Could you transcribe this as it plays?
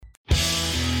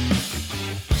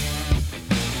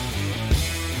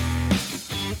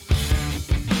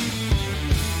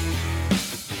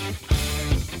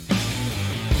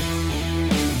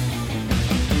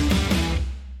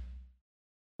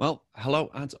Hello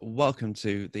and welcome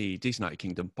to the DC United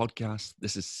Kingdom podcast.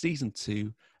 This is season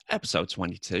 2, episode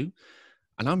 22,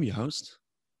 and I'm your host,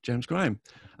 James Graham.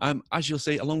 As you'll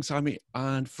see alongside me,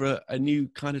 and for a new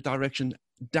kind of direction,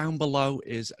 down below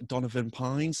is Donovan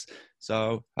Pines.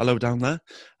 So, hello down there.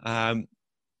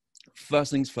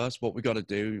 First things first, what we've got to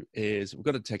do is we've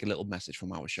got to take a little message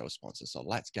from our show sponsor. So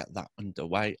let's get that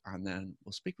underway, and then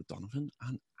we'll speak with Donovan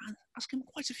and ask him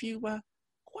quite a few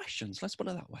questions. Let's put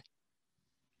it that way.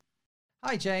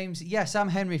 Hi James, yes, I'm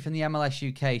Henry from the MLS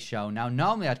UK show. Now,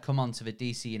 normally I'd come on to the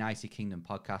DC United Kingdom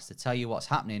podcast to tell you what's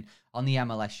happening on the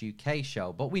MLS UK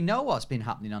show, but we know what's been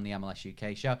happening on the MLS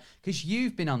UK show because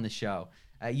you've been on the show.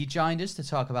 You joined us to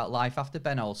talk about life after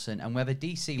Ben Olsen and whether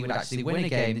DC would actually win a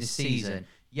game this season.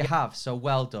 You have, so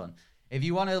well done. If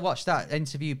you want to watch that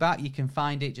interview back, you can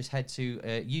find it. Just head to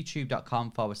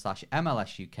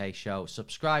youtube.com/MLS UK show.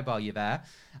 Subscribe while you're there.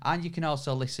 And you can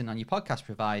also listen on your podcast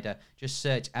provider. Just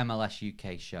search MLS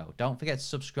UK show. Don't forget to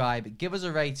subscribe. Give us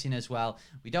a rating as well.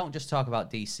 We don't just talk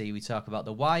about DC. We talk about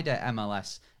the wider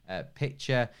MLS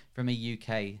picture from a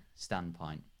UK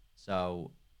standpoint.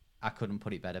 So I couldn't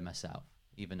put it better myself,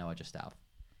 even though I just have.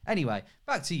 Anyway,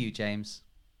 back to you, James.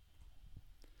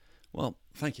 Well,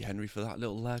 thank you, Henry, for that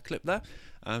little clip there.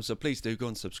 So please do go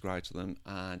and subscribe to them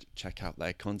and check out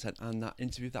their content and that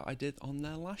interview that I did on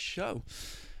their last show.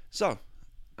 So,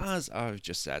 as I've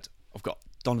just said, I've got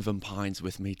Donovan Pines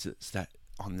with me to stay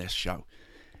on this show.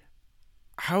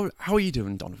 How are you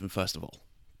doing, Donovan, first of all?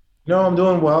 I'm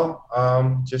doing well.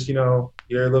 Just, here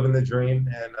living the dream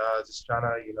and just trying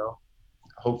to,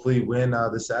 hopefully win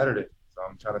this Saturday. So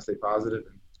I'm trying to stay positive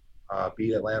and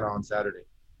beat Atlanta on Saturday.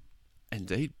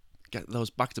 Indeed. Get those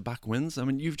back-to-back wins. I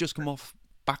mean, you've just come off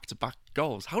back-to-back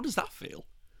goals. How does that feel?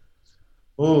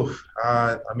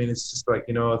 It's just like,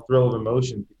 a thrill of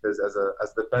emotion because as a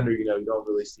defender, you don't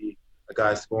really see a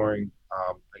guy scoring,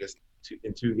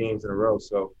 in 2 games in a row.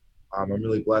 So I'm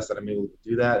really blessed that I'm able to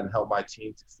do that and help my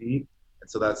team succeed.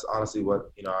 And so that's honestly what,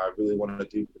 I really wanted to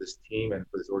do for this team and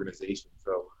for this organization.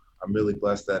 So I'm really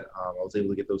blessed that I was able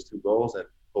to get those 2 goals and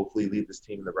hopefully lead this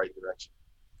team in the right direction.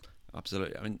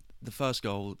 Absolutely. I mean, the first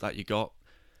goal that you got,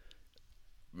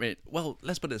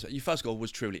 let's put it this way. Your first goal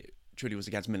was truly was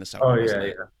against Minnesota. Oh, wasn't yeah,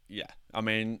 it? Yeah. I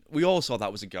mean, we all saw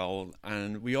that was a goal,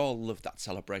 and we all loved that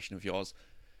celebration of yours.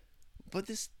 But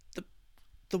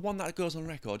the one that goes on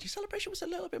record, your celebration was a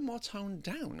little bit more toned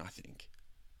down, I think.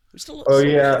 It was still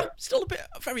a bit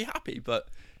very happy, but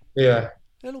yeah,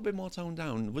 a little bit more toned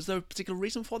down. Was there a particular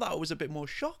reason for that, or was it a bit more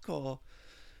shock? Or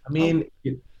it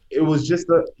was just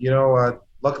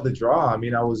luck of the draw. I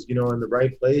mean, I was, in the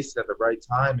right place at the right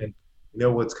time. And,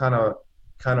 what's kind of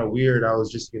weird, I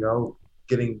was just,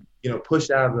 getting,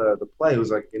 pushed out of the play. It was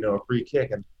like, a free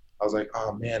kick. And I was like,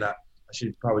 oh, man, I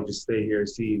should probably just stay here and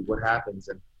see what happens.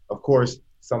 And, of course,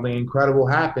 something incredible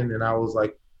happened. And I was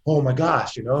like, oh, my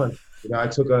gosh, and, I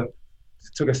took a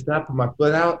step, put my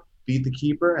foot out, beat the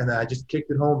keeper, and then I just kicked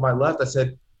it home with my left. I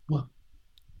said, well,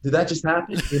 did that just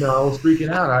happen? I was freaking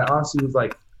out. I honestly was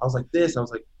like this. I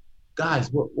was like, guys,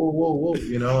 whoa,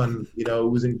 and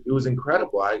it was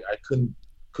incredible. I couldn't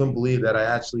believe that I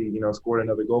actually scored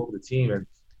another goal for the team, and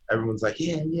everyone's like,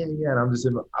 yeah, and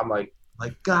I'm like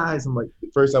guys, at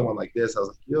first I went like this. I was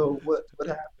like, yo, what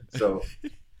happened? So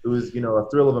it was a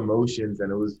thrill of emotions,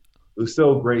 and it was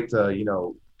so great to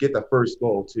get the first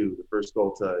goal to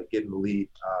get in the lead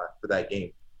for that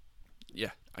game.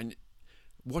 Yeah, and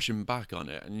watching back on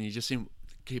it, and you just see the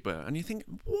keeper, and you think,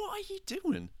 what are you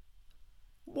doing?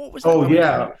 What was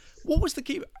that? What was the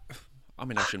keeper? I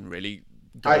mean, I shouldn't really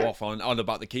go off on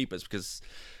about the keepers because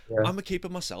I'm a keeper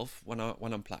myself when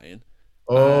I'm playing.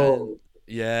 Oh,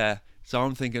 yeah. So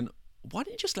I'm thinking, why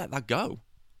didn't you just let that go?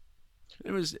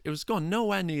 It was gone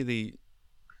nowhere near the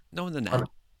net.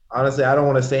 Honestly, I don't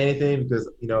want to say anything because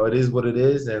it is what it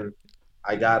is, and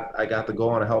I got the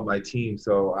goal and I helped my team.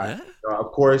 So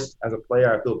of course, as a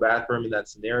player, I feel bad for him in that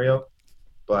scenario.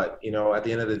 But, at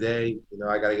the end of the day,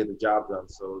 I got to get the job done.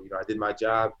 So, I did my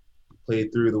job,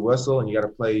 played through the whistle, and you got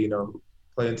to play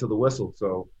until the whistle.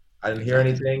 So I didn't hear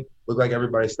anything. Looked like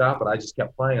everybody stopped, but I just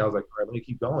kept playing. I was like, all right, let me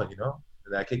keep going,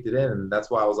 And I kicked it in, and that's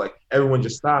why I was like, everyone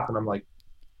just stopped. And I'm like,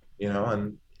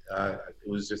 and it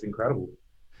was just incredible.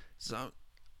 So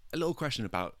a little question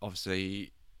about,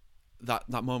 obviously, that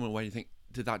moment where you think,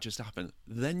 did that just happen?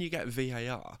 Then you get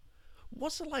VAR.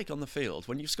 What's it like on the field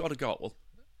when you've scored a goal?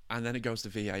 And then it goes to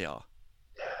VAR.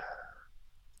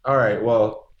 All right.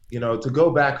 Well, to go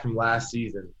back from last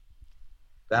season,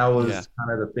 that was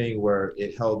kind of the thing where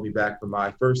it held me back from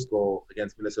my first goal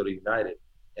against Minnesota United.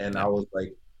 And I was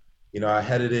like, I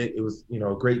headed it. It was,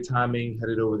 great timing,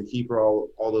 headed over the keeper,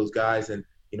 all those guys. And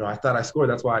I thought I scored.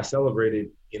 That's why I celebrated.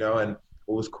 And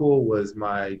what was cool was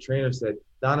my trainer said,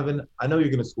 Donovan, I know you're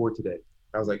going to score today.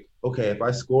 I was like, okay, if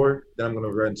I score, then I'm going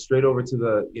to run straight over to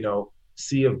the,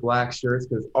 sea of black shirts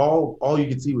because all you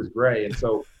could see was gray. And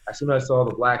so as soon as I saw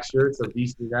the black shirts of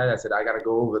DC United, I said, I got to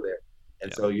go over there.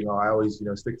 And so, I always,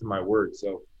 stick to my word.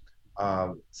 So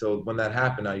when that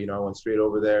happened, I went straight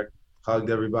over there,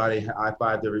 hugged everybody,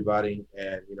 high-fived everybody.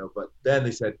 And, but then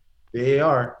they said,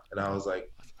 VAR. And I was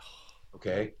like,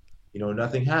 okay,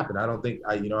 nothing happened. I don't think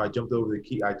I jumped over the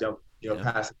key. I jumped,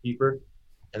 past the keeper.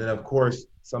 And then of course,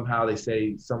 somehow they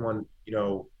say someone,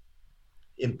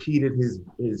 impeded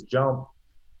his jump.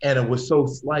 And it was so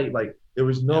slight. Like there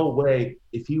was no way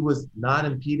if he was not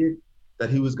impeded that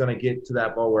he was going to get to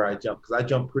that ball where I jumped. Cause I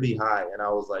jumped pretty high and I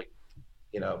was like,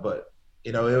 but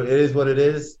it is what it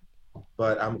is.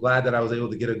 But I'm glad that I was able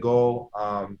to get a goal,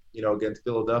 against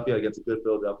Philadelphia, against a good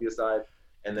Philadelphia side.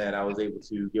 And then I was able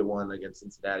to get one against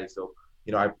Cincinnati. So,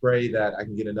 I pray that I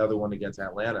can get another one against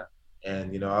Atlanta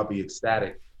and, I'll be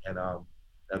ecstatic. And,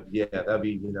 that'd be,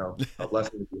 a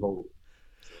blessing to behold.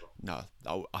 No,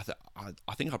 I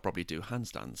think I'd probably do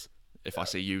handstands if I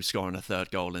see you scoring a third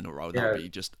goal in a row. That'd be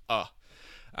just,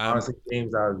 honestly,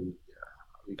 James, I'd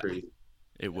be crazy.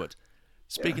 It would.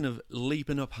 Speaking of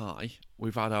leaping up high,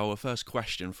 we've had our first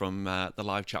question from the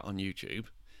live chat on YouTube.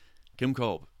 Kim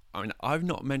Kolb. I mean, I've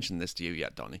not mentioned this to you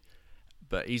yet, Donny,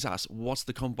 but he's asked, what's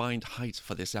the combined height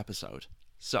for this episode?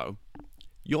 So,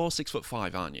 you're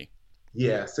 6'5", aren't you?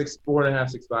 Yeah,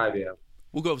 6'4.5", 6'5", yeah.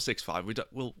 We'll go with 6'5".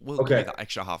 We'll okay. give that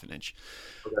extra half an inch.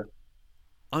 Okay.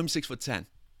 I'm 6'10".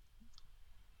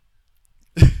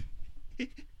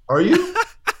 Are you?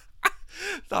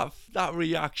 that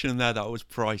reaction there, that was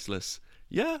priceless.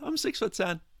 Yeah, I'm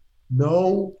 6'10".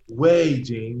 No way,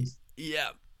 James. Yeah.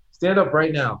 Stand up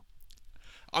right now.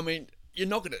 I mean, you're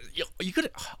not gonna. You're gonna.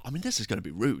 I mean, this is gonna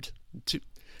be rude.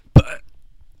 But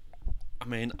I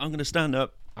mean, I'm gonna stand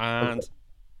up and. Okay.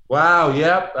 Wow.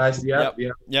 Yep. I see. Yep.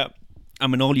 I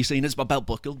mean, all you've seen is my belt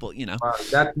buckle, but Wow,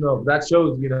 that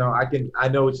shows. I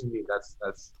know what you mean.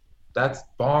 That's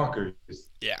bonkers.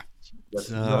 Yeah.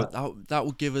 So that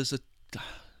would give us a.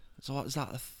 So what is that?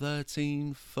 A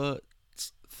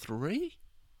 13'3"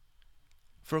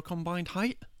 for a combined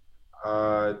height?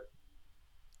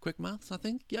 Quick maths, I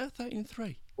think. Yeah,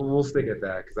 13'3". We'll stick at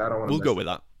that because I don't want to. We'll go with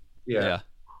that. Yeah.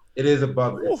 It is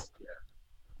above. It's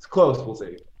close. We'll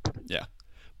say. Yeah,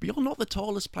 but you're not the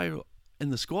tallest player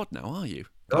in the squad now, are you?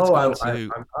 No, I'm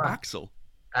not. Axel.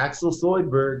 Axel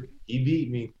Soydberg. He beat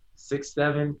me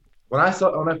 6'7". When I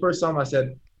first saw him, I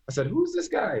said, "Who's this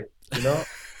guy?" And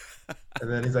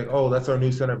then he's like, "Oh, that's our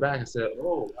new center back." I said,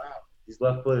 "Oh, wow, he's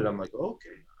left-footed." I'm like,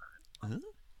 "Okay." Uh-huh.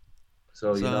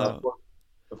 So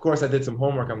of course, I did some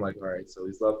homework. I'm like, "All right, so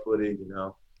he's left-footed."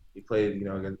 He played,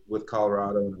 with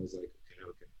Colorado, and I was like,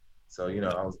 "Okay." So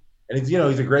I was, and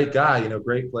he's a great guy.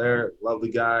 Great player, lovely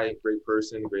guy, great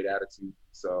person, great attitude.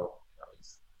 So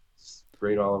he's just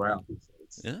great all around.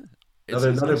 So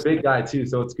another big guy too.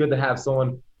 So it's good to have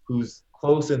someone who's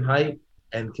close in height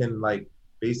and can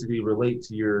basically relate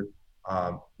to your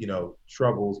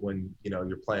troubles when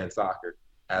you're playing soccer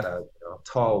at a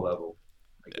tall level,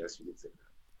 I guess you could say that.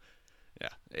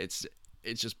 Yeah, it's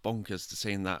just bonkers to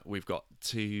seeing that we've got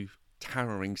two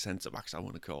towering centre backs, I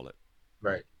want to call it.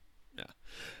 Right. Yeah.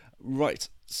 Right.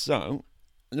 So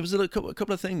there was a couple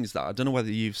of things that I don't know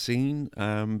whether you've seen,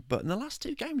 but in the last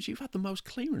two games you've had the most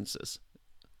clearances.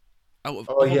 Someone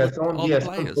told me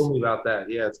about that.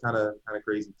 Yeah, it's kind of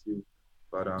crazy too.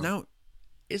 But now,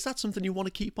 is that something you want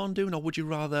to keep on doing, or would you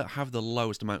rather have the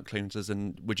lowest amount of clearances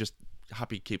and we're just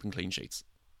happy keeping clean sheets?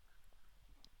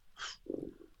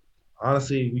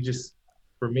 Honestly,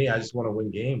 for me, I just want to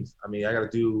win games. I mean, I got to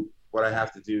do what I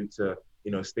have to do to,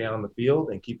 stay on the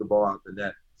field and keep the ball out the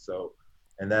net. So,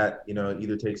 and that,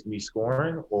 either takes me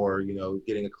scoring or,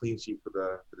 getting a clean sheet for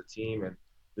the team and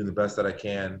doing the best that I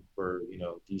can for,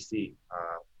 DC,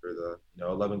 for the,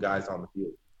 11 guys on the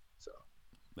field. So,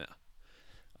 yeah.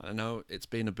 I know it's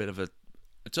been a bit of a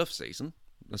tough season.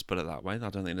 Let's put it that way. I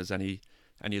don't think there's any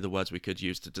other words we could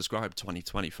use to describe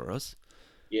 2020 for us.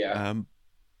 Yeah.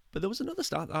 But there was another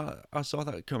stat that I saw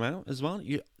that had come out as well.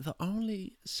 You're the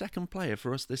only second player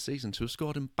for us this season to have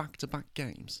scored in back-to-back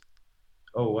games.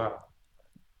 Oh, wow.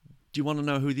 Do you want to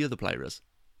know who the other player is?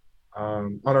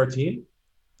 On our team?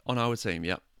 On our team,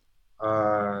 yeah.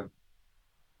 Ola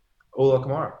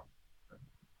Kamara.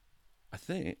 I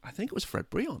think it was Fred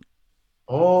Brion.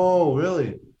 Oh,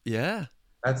 really? Yeah.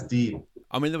 That's deep.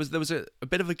 I mean, there was a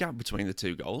bit of a gap between the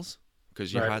two goals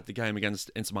because you Right. had the game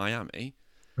against Inter Miami,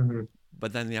 Mm-hmm.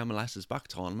 but then the MLS is back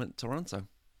tournament, Toronto.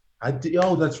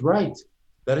 Oh, that's right.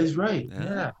 That is right. Yeah.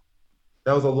 Yeah.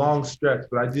 that was a long stretch,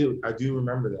 but I do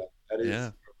remember that.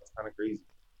 Yeah. That's kind of crazy.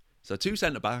 So 2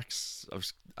 centre backs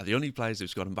are the only players who've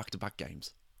scored in back-to-back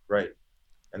games. Right.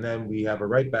 And then we have a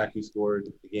right back who scored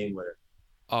the game winner.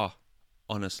 Oh,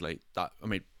 honestly,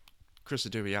 Chris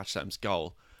Aduriachsem's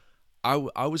goal.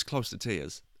 I was close to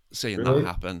tears seeing Really? that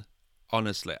happen.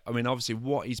 Honestly, I mean, obviously,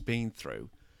 what he's been through.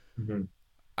 Hmm.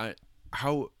 I,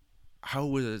 how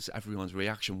was everyone's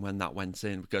reaction when that went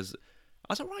in? Because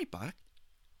as a right back,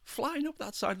 flying up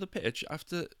that side of the pitch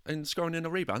and scoring in a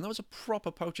rebound, that was a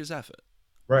proper poacher's effort.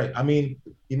 Right. I mean,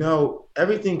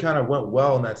 everything kind of went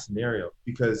well in that scenario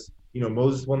because,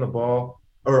 Moses won the ball,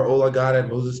 or Ola got it,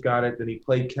 Moses got it, then he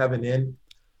played Kevin in.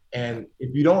 And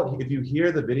if you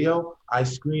hear the video, I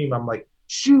scream, I'm like,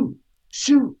 shoot,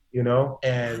 shoot,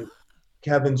 and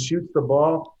Kevin shoots the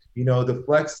ball,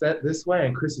 deflects that this way,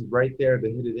 and Chris is right there to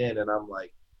hit it in. And I'm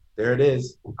like, there it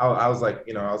is. I was like,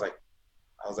 I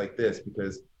was like this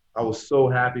because I was so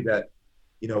happy that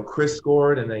Chris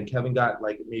scored and then Kevin got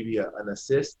like maybe an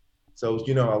assist. So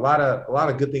a lot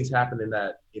of good things happened in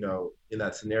that in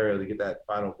that scenario to get that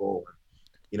final goal.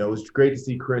 It was great to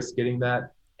see Chris getting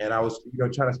that, and I was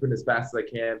trying to sprint as fast as I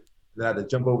can, and then I had to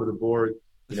jump over the board,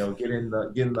 get in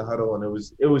the huddle, and it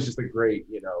was just a great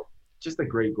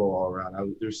goal all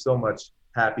around. There's so much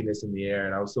happiness in the air,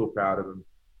 and I was so proud of him.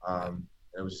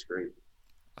 It was just great.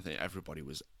 I think everybody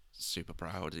was super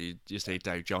proud. You see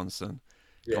Dave Johnson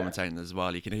Yeah. commentating as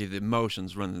well. You can hear the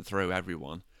emotions running through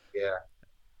everyone. Yeah.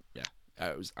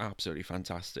 Yeah, it was absolutely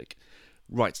fantastic.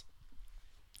 Right,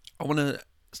 I want to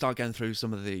start getting through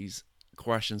some of these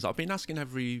questions I've been asking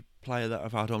every player that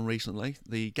I've had on recently.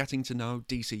 The getting to know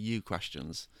DCU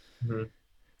questions. Mm-hmm.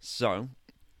 So,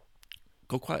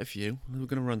 got quite a few. We're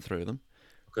going to run through them.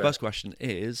 Okay. First question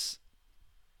is,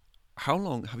 how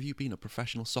long have you been a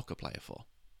professional soccer player for?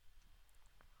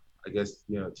 I guess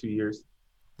 2 years.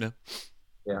 Yeah.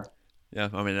 Yeah. Yeah,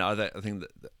 I mean, I think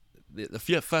that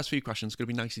the first few questions are going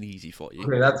to be nice and easy for you.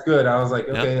 Okay, that's good. I was like,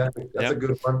 okay, Yeah. that's a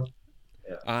good one.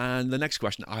 Yeah. And the next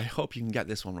question, I hope you can get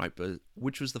this one right, but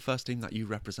which was the first team that you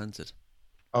represented?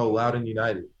 Oh, Loudoun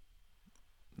United.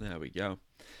 There we go.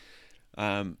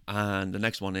 And the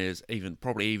next one is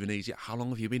probably even easier. How long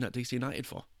have you been at DC United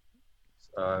for?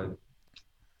 For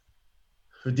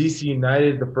DC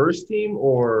United, the first team,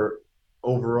 or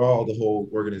overall the whole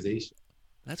organization?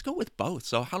 Let's go with both.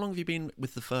 So how long have you been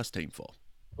with the first team for?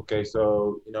 Okay,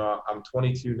 so I'm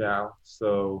 22 now.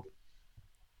 So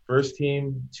first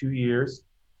team 2 years.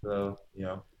 So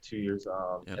 2 years.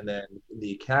 Yep. And then in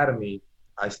the academy,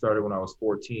 I started when I was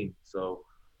 14. So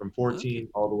from 14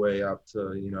 all the way up to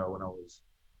when I was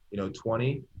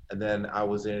 20, and then I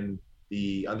was in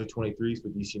the under 23s for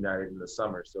DC United in the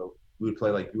summer. So we would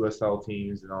play like USL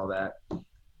teams and all that.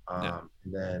 And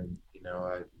then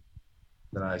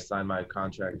I signed my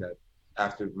contract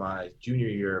after my junior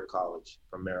year of college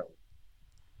from Maryland.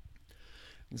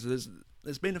 So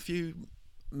there's been a few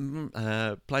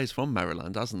players from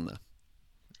Maryland, hasn't there?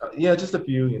 Yeah, just a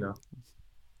few.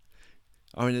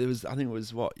 I mean, I think it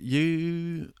was what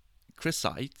you, Chris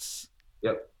Seitz.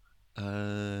 Yep.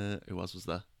 Who else was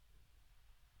there?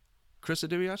 Chris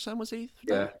Aduriachsem, was he?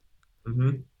 Yeah.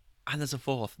 Mm-hmm. And there's a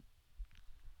fourth.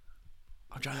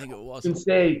 I'm trying to think who it was.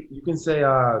 You can say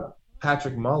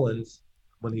Patrick Mullins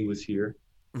when he was here.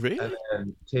 Really? And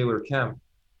then Taylor Kemp.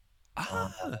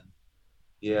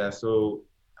 Yeah, so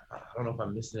I don't know if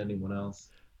I'm missing anyone else.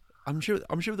 I'm sure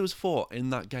there was 4 in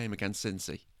that game against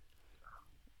Cincy.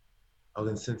 Oh,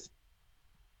 then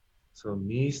so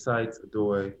me, Sites,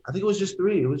 Adoy. I think it was just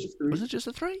 3. It was just 3. Was it just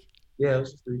a 3? Yeah, it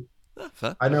was just 3.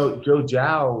 Fair. I know Joe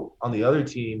Zhao on the other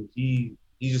team. He's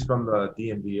just from the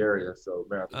DMV area, so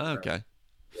Maryland. Okay,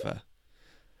 fair.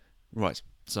 Right.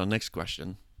 So next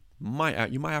question, you might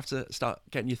have to start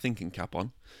getting your thinking cap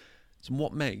on. So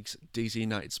what makes DC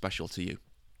United special to you?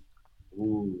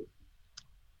 Ooh.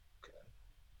 Okay.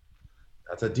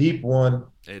 That's a deep one.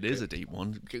 It is a deep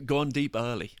one. Go on deep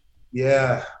early.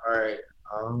 Yeah. All right.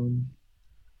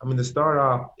 I mean, to start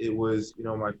off, it was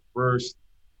my first,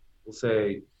 we'll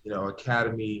say,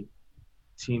 academy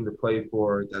team to play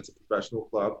for. That's a professional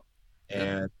club,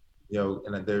 and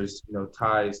and then there's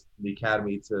ties in the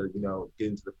academy to get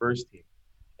into the first team,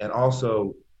 and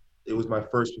also it was my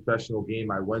first professional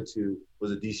game I went to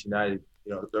was a DC United.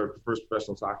 Their first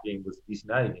professional soccer game was a DC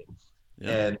United game,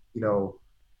 and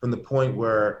from the point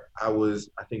where I was,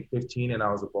 I think 15, and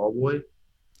I was a ball boy.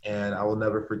 And I will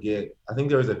never forget. I think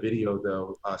there was a video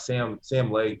though. Sam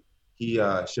Legg, he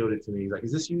showed it to me. He's like,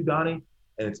 "Is this you, Donnie?"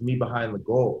 And it's me behind the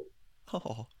goal.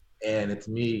 Oh. And it's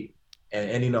me.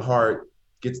 And Andy Nahart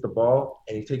gets the ball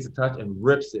and he takes a touch and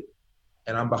rips it.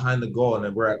 And I'm behind the goal. And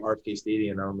then we're at RFK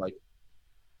Stadium. And I'm like,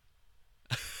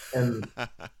 and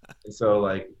so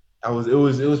like it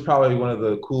was probably one of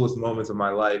the coolest moments of my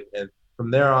life. And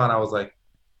from there on, I was like,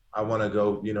 I want to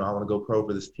go, I want to go pro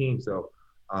for this team. So,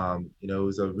 it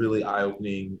was a really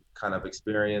eye-opening kind of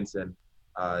experience and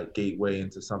gateway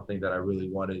into something that I really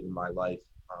wanted in my life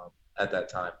at that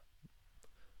time.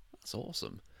 That's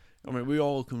awesome. I mean, we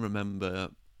all can remember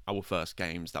our first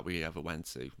games that we ever went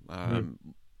to.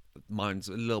 Mine's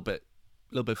a little bit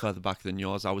further back than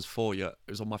yours. I was 4 years.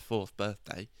 It was on my 4th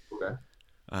birthday. Okay.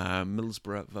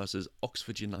 Middlesbrough versus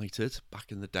Oxford United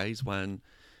back in the days when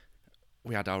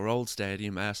we had our old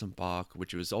stadium, Ayresome Park,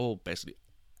 which was all basically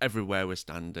everywhere we're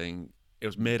standing. It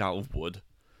was made out of wood,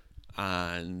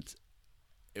 and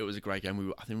it was a great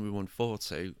game. I think we won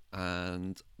 4-2,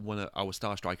 and our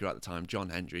star striker at the time, John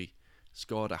Hendry,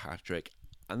 scored a hat-trick,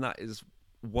 and that is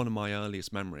one of my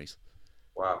earliest memories.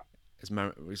 Wow.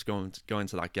 Is going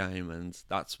to that game, and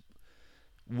that's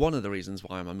one of the reasons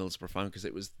why I'm a Middlesbrough fan, because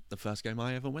it was the first game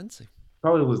I ever went to.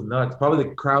 Probably was nuts. Probably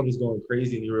the crowd was going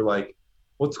crazy, and you were like,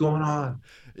 "What's going on?"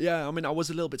 Yeah, I mean, I was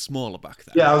a little bit smaller back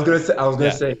then. Yeah, I was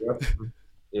gonna say. Yep.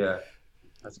 Yeah,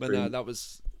 that's but crazy. that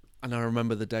was, and I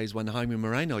remember the days when Jaime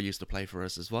Moreno used to play for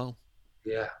us as well.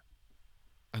 Yeah,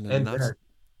 and then and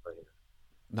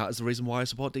that's the reason why I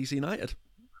support DC United.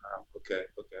 Okay,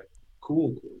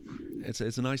 cool. It's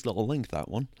a nice little link, that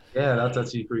one. Yeah, that's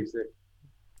actually pretty sick.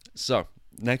 So,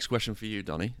 next question for you,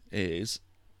 Donny, is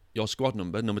your squad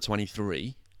number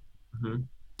 23. Mm-hmm.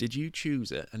 Did you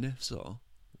choose it? And if so,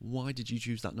 why did you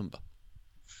choose that number?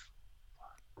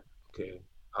 Okay.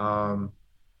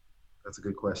 That's a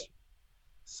good question.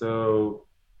 So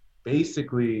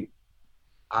basically,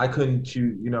 I couldn't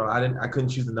choose, I couldn't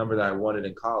choose the number that I wanted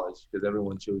in college because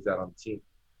everyone chose that on the team.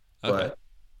 Okay. But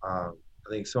I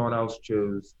think someone else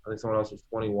was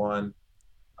 21.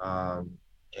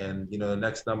 And the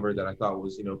next number that I thought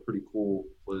was pretty cool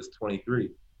was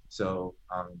 23. So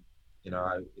a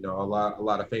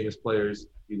lot of famous players,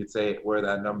 you could say, wear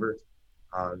that number.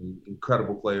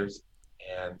 Incredible players,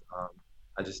 and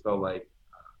I just felt like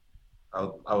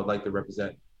I would like to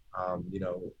represent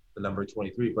the number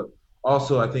 23. But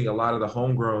also, I think a lot of the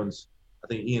homegrowns, I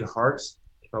think Ian Harkes,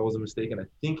 if I wasn't mistaken, I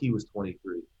think he was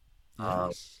 23.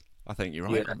 Yes. I think you're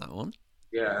right on that one.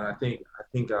 Yeah, and I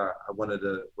think I wanted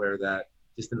to wear that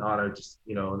just in honor,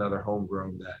 another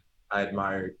homegrown that I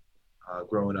admired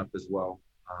growing up as well,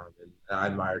 and I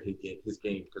admired his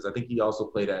game because I think he also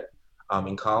played at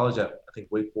in college at I think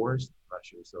Wake Forest. I'm not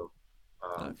sure. So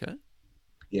okay.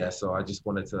 Yeah, so I just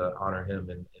wanted to honor him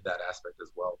in that aspect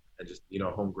as well, and just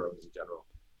homegrown in general.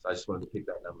 So I just wanted to pick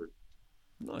that number.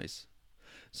 Nice.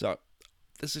 So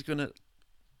this is going to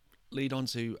lead on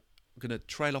to, I'm going to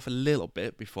trail off a little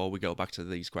bit before we go back to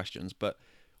these questions, but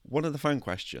one of the fan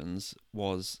questions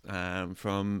was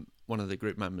from one of the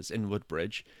group members in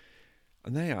Woodbridge,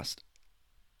 and they asked,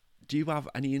 do you have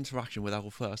any interaction with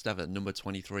our first ever number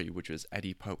 23, which was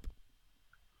Eddie Pope?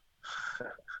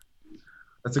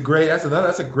 That's a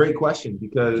great question,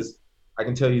 because I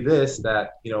can tell you this,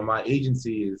 that my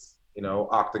agency is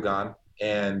Octagon,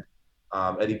 and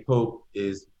Eddie Pope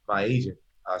is my agent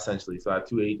essentially. So I have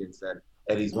 2 agents, and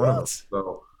Eddie's one of them.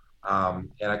 So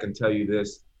and I can tell you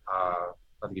this,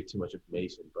 not to give too much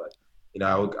information, but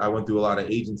I went through a lot of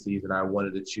agencies, and I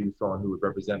wanted to choose someone who would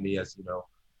represent me as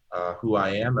who I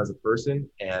am as a person,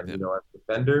 and as a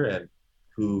defender, and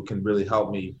who can really help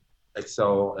me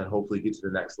excel and hopefully get to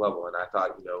the next level. And I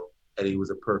thought Eddie was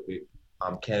a perfect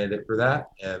candidate for that,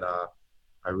 and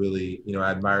I really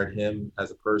I admired him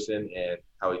as a person and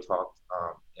how he talked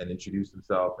and introduced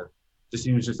himself, and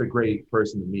he was just a great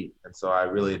person to meet. And so I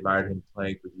really admired him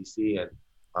playing for DC, and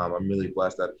I'm really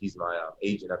blessed that he's my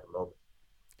agent at the moment.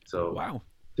 So wow.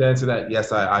 To answer that,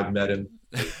 yes, I've met him.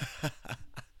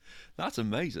 That's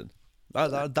amazing.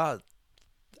 That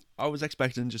I was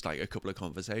expecting just like a couple of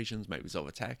conversations, maybe it's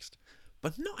over text,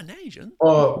 but not an agent.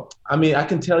 Oh, I mean, I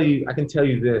can tell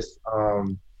you this.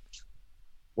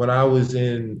 When I was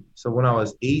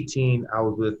 18, I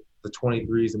was with the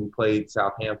 23s, and we played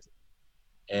Southampton,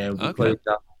 and we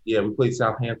played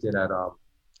Southampton at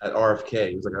RFK.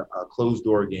 It was like a closed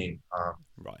door game.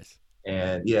 Right.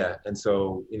 And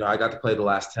so I got to play the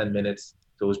last 10 minutes,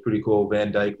 so it was pretty cool.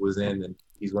 Van Dijk was in, and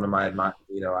he's one of my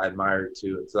I admired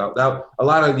too. And so that a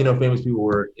lot of famous people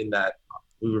were in that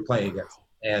we were playing against,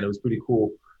 and it was pretty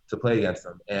cool to play against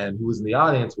them. And who was in the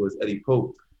audience was Eddie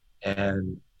Pope,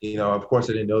 and of course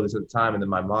I didn't know this at the time. And then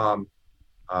my mom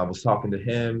was talking to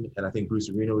him, and I think Bruce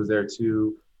Arena was there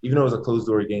too. Even though it was a closed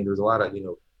door game, there was a lot of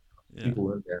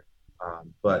people in there.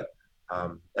 But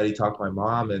Eddie talked to my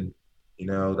mom, and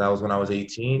that was when I was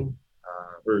 18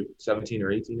 or 17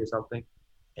 or 18 or something.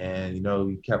 And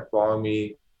he kept following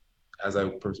me as I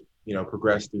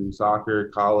progress through soccer,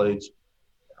 college,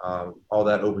 all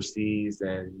that overseas,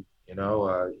 and he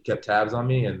kept tabs on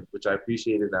me, and which I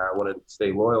appreciated, and I wanted to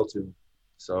stay loyal to him.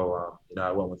 So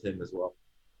I went with him as well.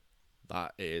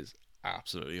 That is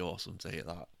absolutely awesome to hear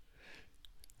that.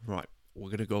 Right, we're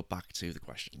going to go back to the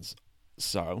questions.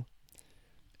 So,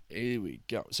 here we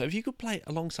go. So, if you could play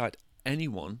alongside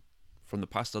anyone from the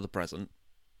past or the present,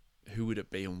 who would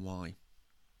it be and why?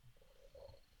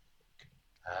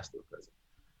 Past or present.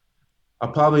 I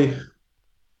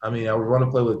would want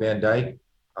to play with Van Dijk.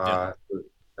 Yeah.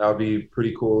 That would be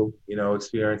pretty cool,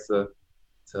 experience to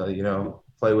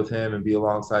play with him and be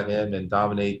alongside him and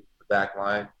dominate the back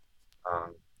line,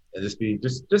 and just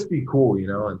be cool,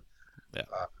 and Yeah.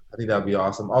 I think that would be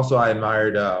awesome. Also, I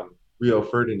admired Rio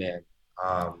Ferdinand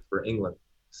for England,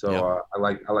 so Yeah.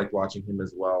 I like watching him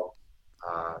as well.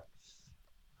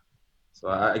 So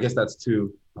I guess that's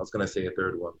two. I was gonna say a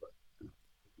third one, but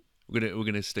We're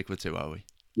gonna stick with two, are we?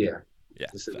 yeah. Yeah.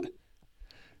 Fair.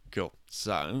 Cool.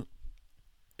 So,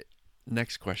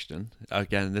 next question.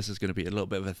 Again, this is going to be a little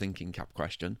bit of a thinking cap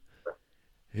question.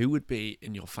 Who would be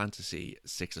in your fantasy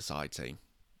six-a-side team?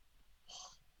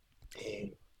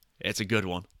 Dang. It's a good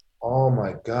one. Oh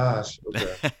my gosh.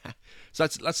 Okay. So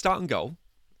let's start in goal.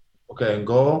 Okay, and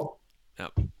goal.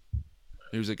 Yep.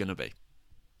 Who's it going to be?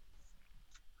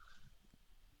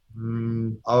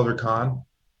 Oliver Kahn.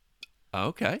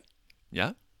 Okay.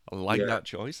 Yeah. I like Yeah. that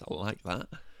choice. I like that.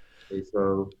 Okay,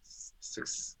 so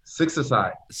six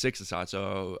aside. Six-a-side.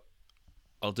 So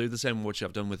I'll do the same which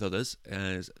I've done with others.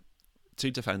 Is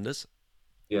two defenders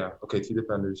Yeah. Okay, two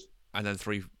defenders. and then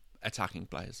three attacking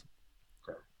players.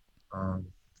 I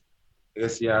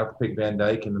guess I have to pick Van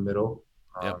Dyke in the middle.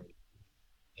 Yep.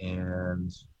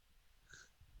 And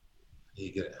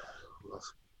you get who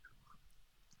else?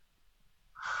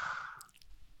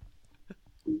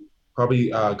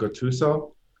 Probably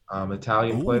Gattuso,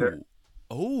 Italian player.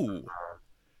 Oh,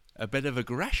 a bit of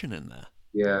aggression in there.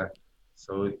 Yeah.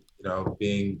 So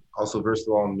being also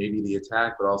versatile on maybe the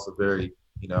attack, but also very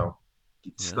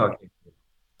stuck.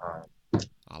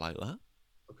 I like that.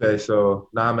 Okay, so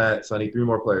now so I need three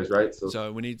more players, right?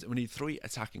 So we need three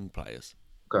attacking players.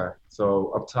 Okay,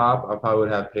 so up top, I probably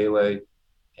would have Pele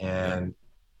and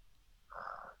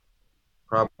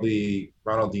probably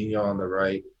Ronaldinho on the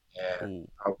right, and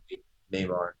probably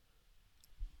Neymar.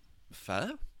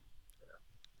 Fair.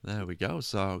 There we go.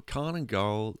 So Kahn and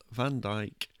goal, Van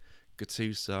Dijk,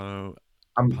 Gattuso,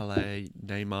 Pele,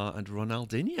 Neymar, and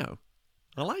Ronaldinho.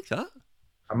 I like that.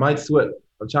 I might switch.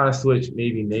 I'm trying to switch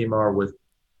maybe Neymar with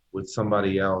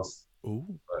somebody else.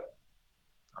 Ooh.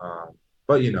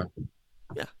 But Yeah.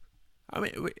 I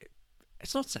mean,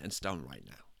 it's not set in stone right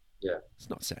now. Yeah. It's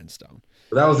not set in stone.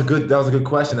 But that was a good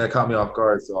question that caught me off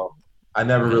guard. So I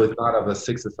never really thought of a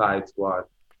six-a-side squad.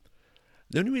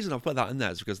 The only reason I put that in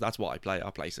there is because that's what I play. I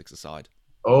play six-a-side.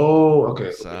 Oh,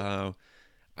 okay. So,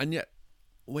 and yet,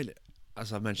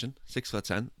 as I mentioned,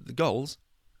 6'10". The goals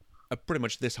are pretty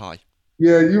much this high.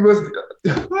 Yeah, you must.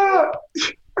 Yeah.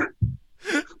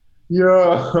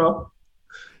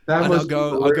 That And must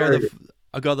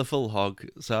I'll go the full hog.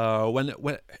 So when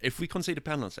if we concede a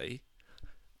penalty,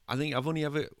 I think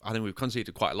we've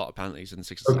conceded quite a lot of penalties in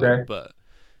six-a-side, Okay. but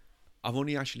I've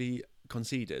only actually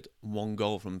conceded one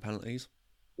goal from penalties.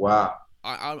 Wow.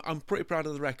 I'm pretty proud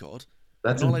of the record.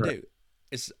 That's and all I do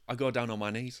is I go down on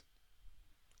my knees.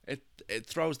 It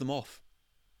throws them off.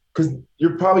 Because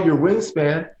you're probably your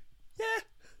wingspan.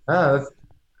 Yeah.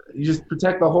 You just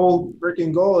protect the whole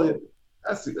freaking goal.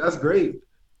 That's great.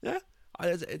 Yeah.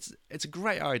 It's a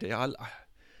great idea.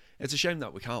 It's a shame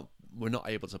that we're not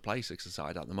able to play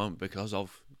six-a-side at the moment because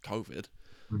of COVID.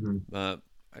 Mm-hmm.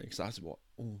 That's what.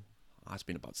 It's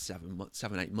been about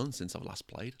 7-8 months since I've last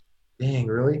played. Dang,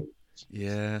 really?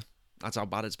 Yeah, that's how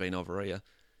bad it's been over here.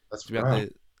 That's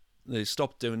right. They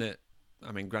stopped doing it.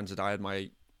 I mean, granted, I had my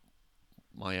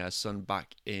son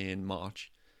back in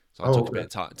March, so I took a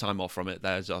bit of time off from it.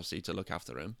 There's obviously to look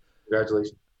after him.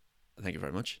 Congratulations. Thank you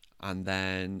very much. And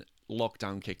then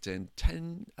lockdown kicked in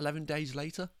 11 days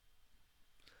later.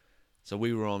 So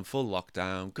we were on full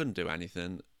lockdown, couldn't do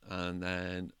anything, and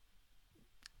then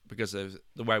because of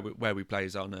the where we play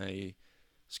is on a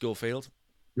school field.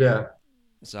 Yeah.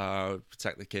 So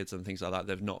protect the kids and things like that.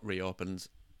 They've not reopened.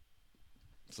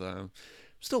 So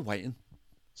still waiting.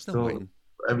 Still waiting.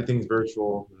 Everything's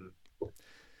virtual.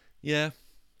 Yeah.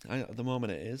 At the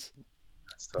moment it is.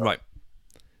 Right.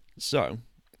 So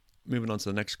moving on to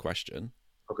the next question.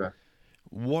 Okay.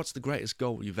 What's the greatest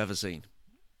goal you've ever seen?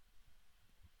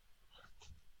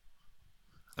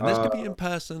 And this could be in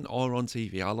person or on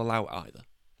TV. I'll allow either.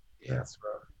 Yeah, that's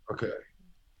rough. Okay.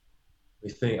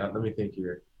 Let me think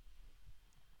here.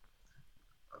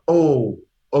 Oh,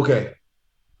 okay.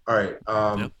 All right.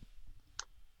 Yep.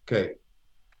 Okay.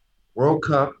 World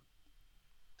Cup.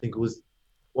 I think it was.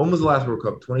 When was the last World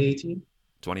Cup? 2018.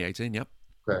 2018. Yep.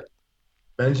 Okay.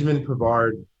 Benjamin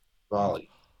Pavard volley.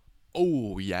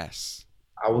 Oh yes.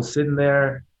 I was sitting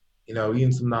there,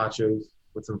 eating some nachos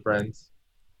with some friends,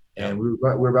 Yep. and we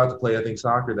were about to play, I think,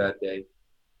 soccer that day.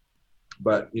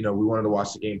 But we wanted to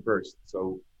watch the game first,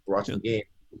 so we're watching Yep. the game,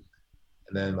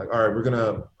 and then like, all right, we're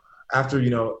gonna after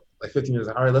like 15 minutes,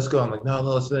 like, all right, let's go. I'm like, no,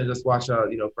 let's finish. Let's watch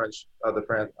French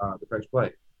the French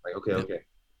play. Like, okay, Yep. okay.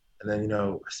 And then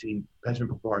I see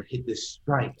Benjamin Pavard hit this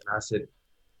strike, and I said,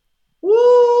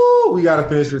 "Woo! We got to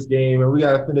finish this game, and we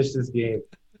got to finish this game."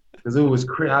 Because it was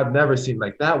crazy. I've never seen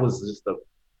like that. Was just a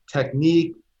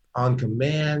technique on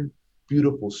command,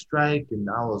 beautiful strike, and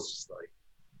I was just like,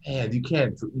 man, you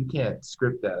can't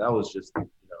script that. That was just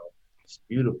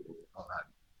beautiful.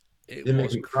 It It didn't make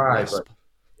was me cry, but crisp.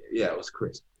 yeah, it was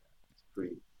crisp.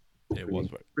 It's It was.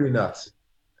 pretty nuts.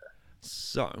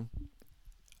 So,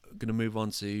 I'm gonna move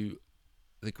on to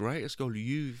the greatest goal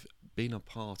you've been a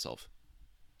part of.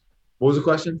 What was the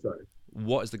question? Sorry.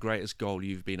 What is the greatest goal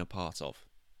you've been a part of?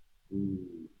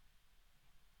 Ooh.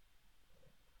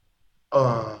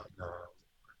 No.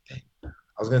 Dang. I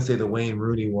was gonna say the Wayne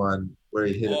Rooney one where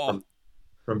he hit it Oh,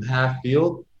 from half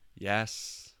field.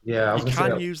 yes. Yeah, I You was gonna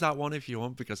can say. use that one if you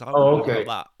want because I will Oh, go about okay.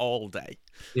 that all day.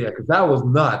 Yeah, because that was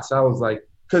nuts. I was like,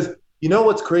 because you know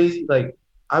what's crazy? Like,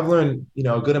 I've learned,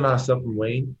 a good amount of stuff from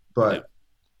Wayne, Yeah.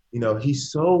 but,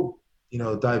 he's so,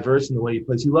 diverse in the way he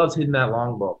plays. He loves hitting that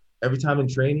long ball. Every time in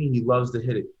training, he loves to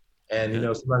hit it. And,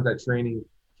 Yeah. sometimes at training,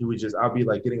 I'll be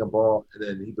like getting a ball, and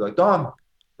then he'd be like, Don. And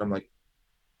I'm like,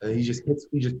 and he just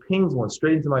pings one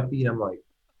straight into my feet. I'm like,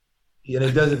 and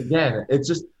he does it again.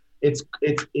 It's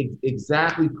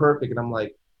exactly perfect. And I'm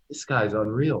like, this guy's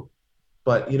unreal.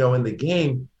 But in the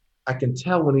game, I can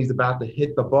tell when he's about to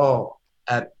hit the ball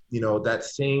at that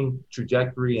same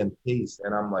trajectory and pace,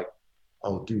 and I'm like,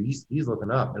 oh, dude, he's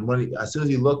looking up. And as soon as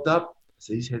he looked up, I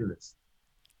said, he's hitting this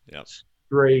Yep.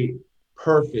 straight,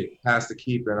 perfect past the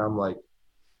keeper, and I'm like,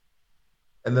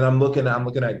 and then I'm looking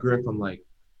at Griff, I'm like,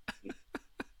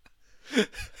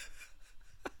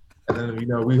 and then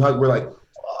we're like,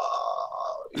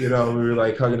 oh, we were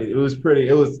like hugging it. It was pretty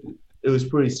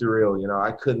surreal.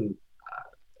 I couldn't.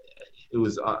 It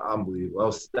was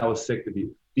unbelievable. That was sick to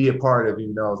be a part of,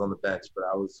 even though I was on the bench. But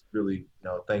I was really,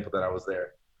 thankful that I was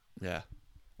there. Yeah.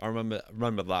 I remember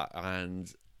that,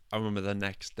 and I remember the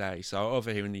next day. So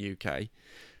over here in the UK,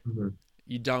 Mm-hmm.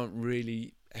 you don't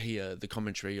really hear the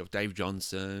commentary of Dave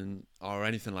Johnson or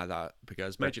anything like that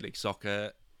because Major League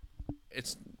Soccer,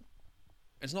 it's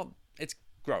not it's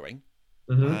growing,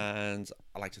 Mm-hmm. and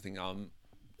I like to think I'm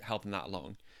helping that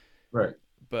along. Right.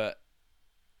 But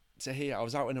to hear, I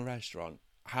was out in a restaurant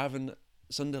having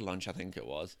Sunday lunch, I think it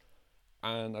was,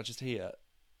 and I just hear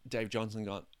Dave Johnson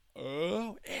going,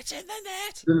 "Oh, it's in the net!"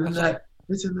 It's in I the was like, net.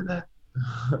 It's in the net.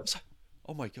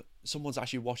 "Oh my god, someone's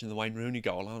actually watching the Wayne Rooney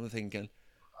goal." And I'm thinking,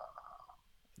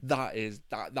 that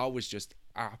was just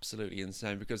absolutely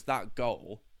insane because that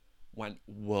goal went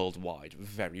worldwide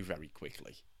very, very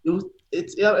quickly.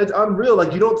 It's unreal.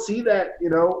 Like, you don't see that,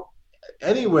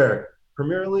 anywhere.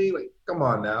 Premier League, like, come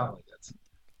on now. Like,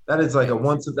 that is like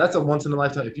that's a once in a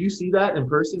lifetime. If you see that in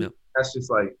person, Yeah. that's just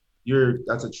like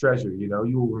that's a treasure. You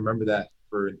will remember that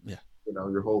for Yeah.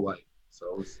 your whole life.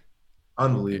 So it's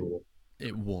unbelievable.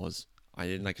 It was.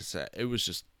 Like I said, it was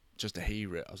just to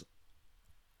hear it.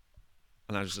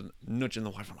 And I was just nudging the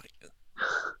wife. I'm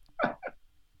like,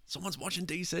 someone's watching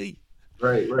DC.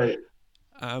 Right.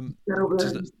 That over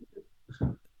Just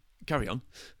there? carry on.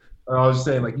 I was just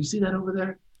saying, like, you see that over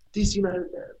there? DC United.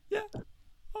 Yeah.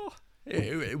 Oh,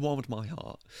 it warmed my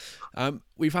heart.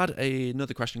 We've had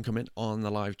another question come in on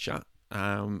the live chat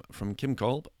from Kim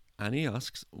Kolb, and he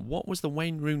asks, "What was the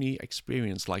Wayne Rooney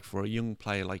experience like for a young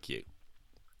player like you?"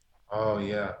 Oh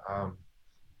yeah.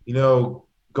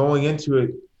 Going into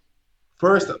it,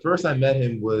 first I met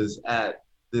him was at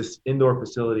this indoor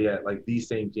facility at like the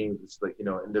St. James, it's like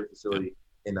indoor Yep. facility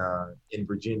in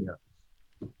Virginia.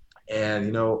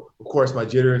 And of course, my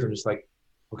jitters. I'm just like,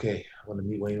 okay, I want to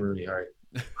meet Wayne Rooney. All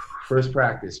right, first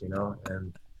practice, and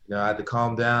I had to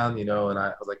calm down, and I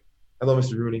was like, hello,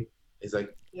 Mr. Rooney. He's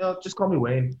like, just call me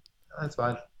Wayne. That's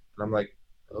fine. And I'm like,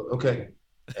 okay.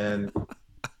 And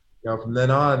from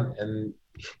then on, and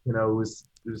he was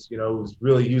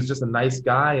just a nice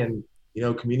guy, and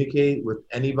communicate with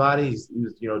anybody.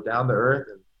 He was down to earth,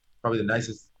 and probably the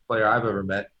nicest player I've ever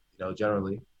met,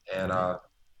 generally. And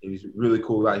he was a really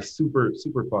cool guy, super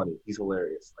super funny. He's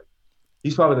hilarious. Like,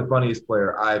 he's probably the funniest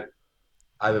player I've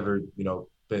ever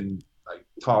been like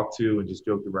talked to and just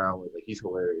joked around with. Like, he's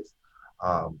hilarious.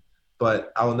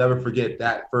 But I will never forget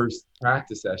that first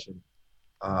practice session.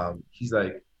 He's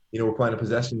like, we're playing a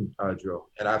possession drill,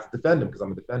 and I have to defend him because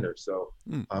I'm a defender. So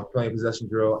I'm playing a possession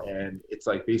drill, and it's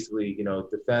like basically,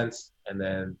 defense, and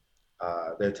then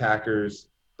the attackers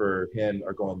for him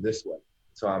are going this way.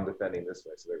 So I'm defending this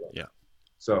way. So they're going. Yeah.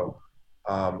 So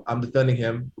I'm defending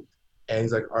him, and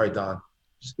he's like, all right, Don,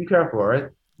 just be careful, all right?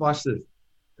 Watch this.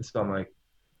 And so I'm like,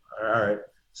 all right.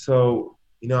 So,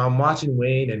 I'm watching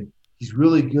Wayne, and he's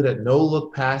really good at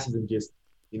no-look passes and just,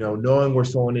 knowing where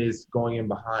someone is going in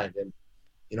behind. And,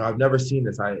 I've never seen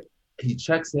this. He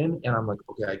checks in, and I'm like,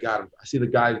 okay, I got him. I see the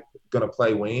guy going to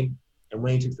play Wayne, and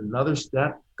Wayne takes another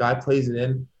step. Guy plays it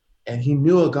in, and he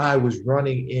knew a guy was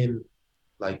running in,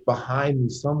 like, behind me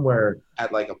somewhere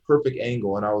at, like, a perfect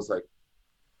angle. And I was like,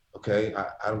 okay,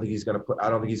 I don't think he's going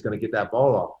to get that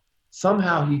ball off.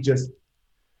 Somehow the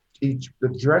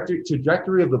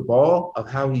trajectory of the ball, of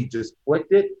how he just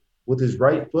flicked it with his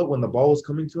right foot when the ball was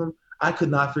coming to him, I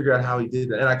could not figure out how he did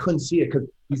that. And I couldn't see it because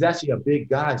he's actually a big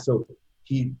guy. So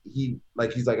he's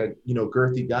like a,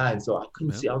 girthy guy. And so I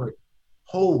couldn't see. I was like,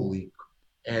 holy.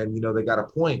 And, they got a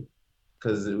point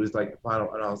because it was like the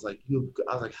final. And I was like,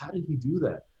 how did he do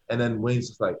that? And then Wayne's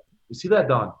just like, you see that,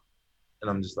 Don? And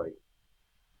I'm just like,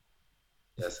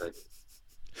 yes, I did.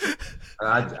 And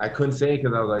I couldn't say it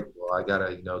because I was like, well, I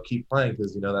gotta keep playing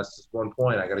because that's just 1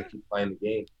 point. I gotta keep playing the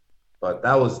game. But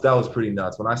that was pretty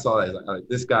nuts. When I saw that, I was like,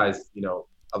 this guy's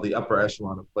of the upper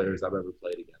echelon of players I've ever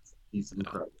played against. He's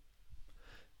incredible.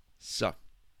 So,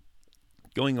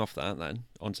 going off that then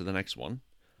onto the next one,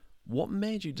 what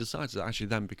made you decide to actually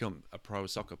then become a pro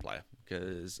soccer player?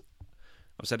 Because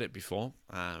I've said it before,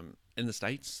 in the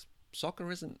States, soccer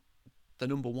isn't the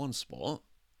number one sport.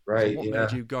 Right. So what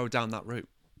made you go down that route?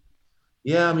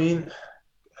 Yeah, I mean,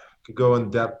 could go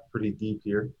in depth pretty deep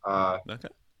here. Okay.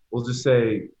 We'll just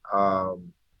say,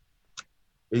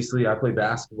 basically, I played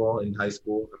basketball in high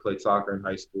school. I played soccer in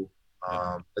high school.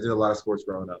 I did a lot of sports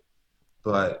growing up.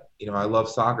 But, I love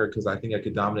soccer because I think I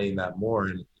could dominate in that more.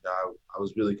 And, I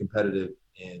was really competitive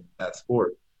in that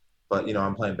sport. But,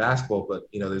 I'm playing basketball. But,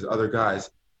 there's other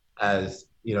guys as,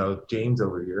 James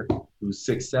over here, who's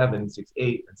 6'7",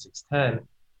 6'8", and 6'10",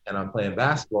 and I'm playing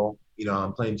basketball.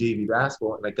 I'm playing JV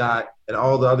basketball, and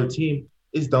all the other team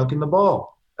is dunking the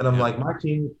ball. And I'm like, my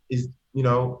team is,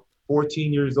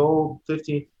 14 years old,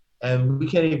 15, and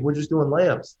we're just doing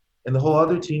layups. And the whole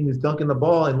other team is dunking the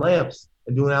ball in layups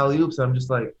and doing alley-oops. And I'm just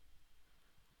like,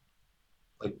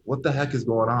 what the heck is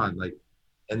going on?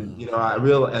 And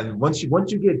once you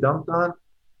get dunked on,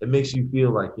 it makes you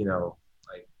feel like,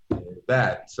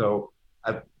 bad. So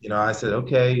I said,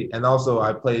 okay. And also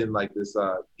I played in this,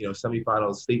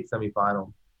 state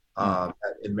semifinal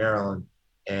in Maryland,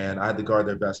 and I had to guard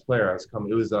their best player.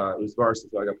 It was varsity,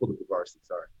 so I got pulled up to varsity,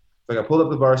 sorry. So I got pulled up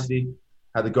to varsity,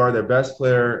 had to guard their best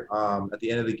player at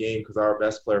the end of the game because our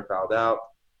best player fouled out.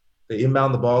 They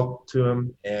inbound the ball to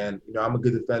him, and, I'm a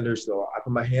good defender, so I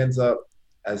put my hands up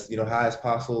as, high as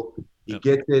possible. He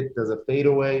gets it, does a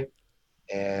fadeaway,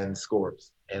 and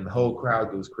scores. And the whole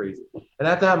crowd goes crazy. And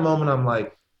at that moment, I'm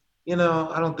like, I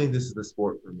don't think this is the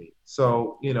sport for me.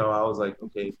 So, I was like,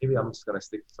 okay, maybe I'm just going to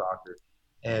stick to soccer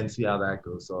and see how that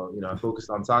goes. So, I focused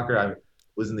on soccer. I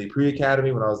was in the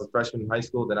pre-academy when I was a freshman in high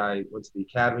school. Then I went to the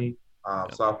academy,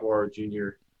 sophomore,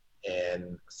 junior,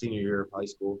 and senior year of high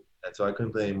school. And so I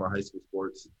couldn't play any more high school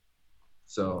sports.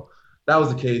 So that was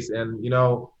the case. And,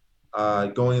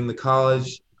 going into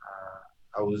college,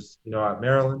 I was, at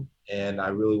Maryland, and I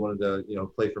really wanted to,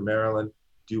 play for Maryland,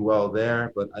 do well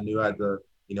there. But I knew I had to,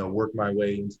 work my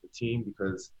way into the team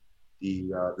because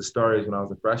the starters when I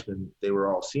was a freshman, they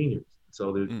were all seniors.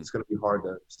 So it's going to be hard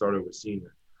to start over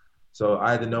senior. So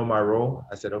I had to know my role.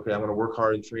 I said, okay, I'm going to work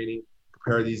hard in training,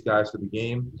 prepare these guys for the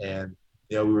game. And,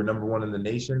 we were number one in the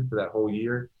nation for that whole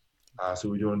year. So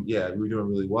we were doing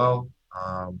really well.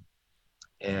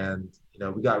 And,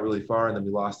 we got really far, and then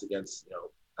we lost against,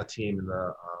 a team in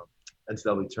the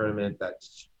NCAA tournament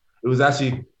it was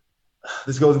actually,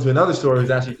 this goes into another story, it was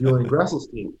actually Julian Gressel's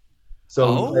team.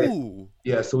 So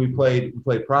we played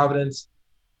Providence,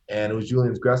 and it was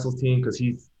Julian Gressel's team because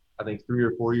he's, I think, 3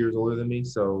 or 4 years older than me.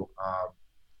 So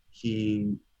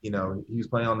he was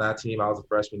playing on that team. I was a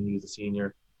freshman, he was a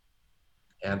senior.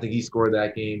 And I think he scored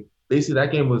that game. Basically,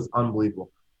 that game was unbelievable.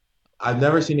 I've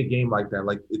never seen a game like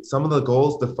that. Some of the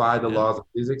goals defied the laws of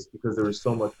physics because there was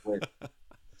so much wind.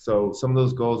 So some of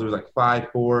those goals, there was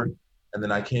 5-4, and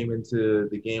then I came into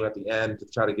the game at the end to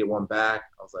try to get one back.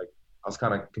 I was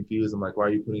kind of confused. I'm like, why are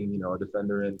you putting, a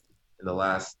defender in the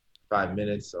last 5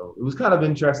 minutes? So it was kind of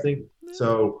interesting.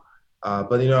 So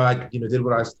But I did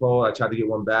what I was told. I tried to get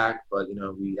one back, but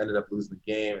we ended up losing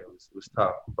the game. It was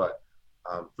tough. But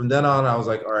from then on, I was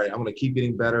like, all right, I'm gonna keep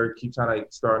getting better, keep trying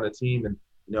to start on the team. And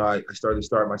I started to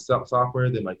start my sophomore,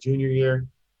 then my junior year,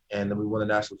 and then we won the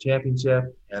national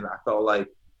championship. And I felt like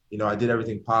I did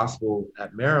everything possible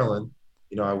at Maryland.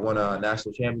 I won a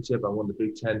national championship. I won the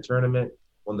Big Ten tournament,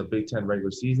 won the Big Ten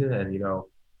regular season, and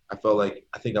I felt like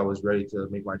I think I was ready to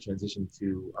make my transition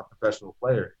to a professional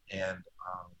player. And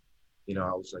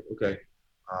I was like, okay,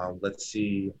 let's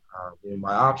see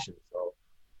my options. So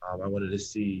I wanted to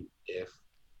see if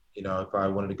I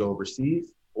wanted to go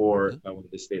overseas or if I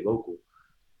wanted to stay local.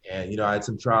 And I had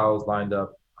some trials lined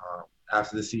up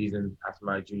after the season, after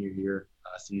my junior year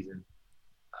season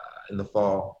in the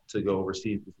fall to go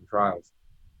overseas with some trials.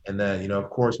 And then of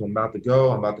course, when I'm about to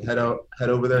go, I'm about to head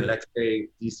over there. Next day,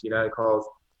 DC United calls,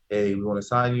 hey, we want to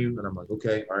sign you, and I'm like,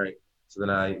 okay, all right. So then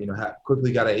I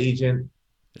quickly got an agent.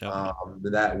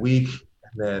 That week,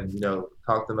 and then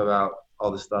talk to them about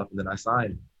all this stuff, and then I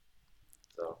signed.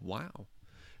 So wow.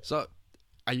 So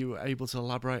are you able to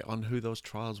elaborate on who those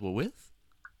trials were with?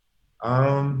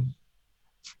 I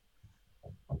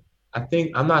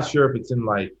think I'm not sure if it's in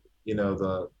like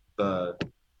the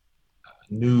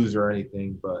news or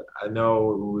anything, but I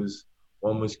know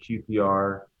one was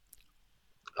QPR.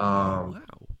 Wow.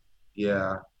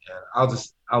 Yeah, and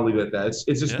I'll leave it at that. It's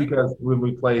just because when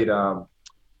we played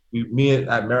me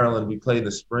at Maryland, we played in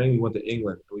the spring. We went to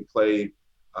England and we played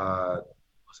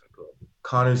what's that called?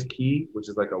 Connors Key, which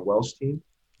is like a Welsh team.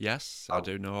 Yes, I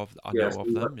do know of. I know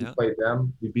of them. We played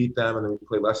them. We beat them, and then we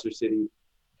played Leicester City,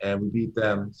 and we beat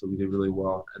them. So we did really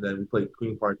well. And then we played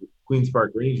Queens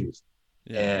Park Rangers,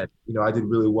 and I did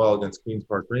really well against Queens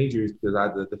Park Rangers because I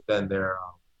had to defend their,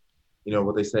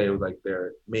 what they say was like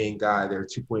their main guy, their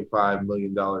 $2.5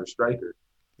 million striker,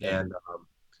 and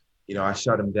I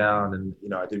shut him down,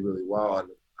 and I did really well, and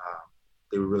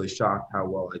they were really shocked how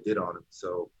well I did on him.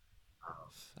 So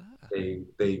they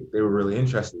were really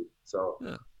interested. So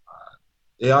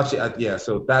they actually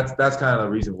So that's kind of the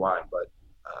reason why. But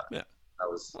that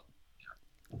was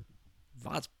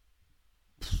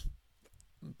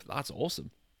that's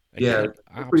awesome. Again,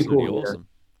 absolutely cool, awesome.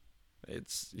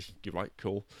 You're right,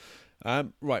 cool.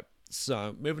 Right.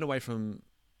 So moving away from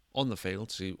on the field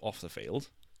to off the field.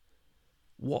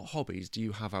 What hobbies do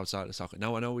you have outside of soccer?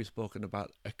 Now, I know we've spoken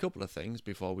about a couple of things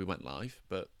before we went live,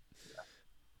 but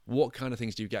what kind of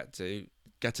things do you get to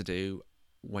do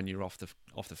when you're off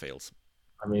the field?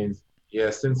 I mean,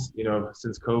 since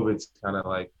COVID's kind of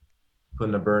like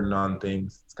putting a burden on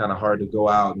things, it's kind of hard to go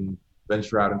out and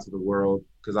venture out into the world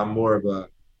because I'm more of a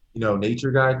nature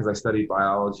guy because I studied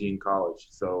biology in college.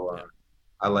 So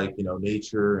I like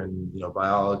nature and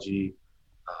biology.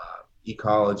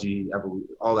 Ecology,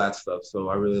 all that stuff. So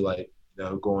I really like,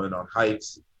 going on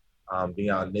hikes, being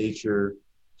out in nature,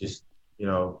 just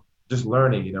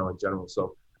learning, in general.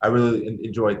 So I really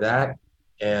enjoyed that.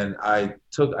 And I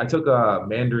took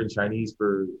Mandarin Chinese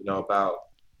for, about,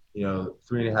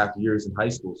 3.5 years in high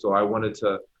school. So I wanted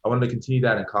to continue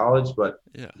that in college, but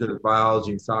because of biology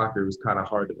and soccer, it was kind of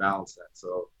hard to balance that.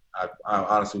 So I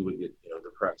honestly would get,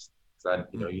 depressed because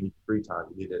you need free time,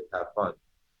 you need to have fun.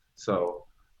 So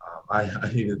I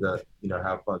needed to,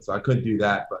 have fun. So I couldn't do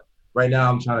that. But right now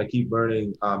I'm trying to keep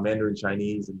learning Mandarin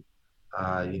Chinese and,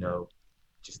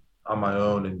 just on my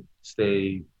own and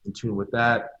stay in tune with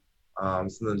that.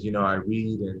 Sometimes, I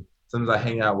read and sometimes I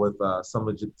hang out with some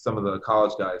of the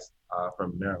college guys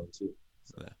from Maryland too.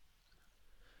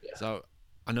 So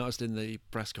I noticed in the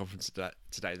press conference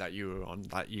today that you were on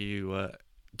that you were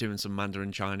doing some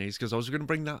Mandarin Chinese because I was going to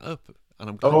bring that up. And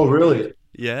I'm glad really?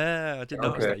 Yeah, I did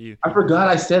notice that you. I forgot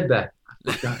I said that.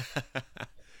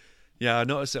 Yeah, I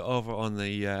noticed it over on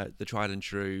the Tried and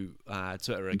True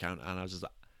Twitter account, and I was just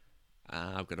like,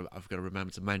 I've got to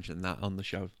remember to mention that on the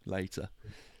show later.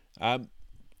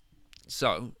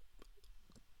 So,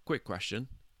 quick question: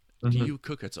 do you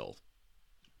cook at all?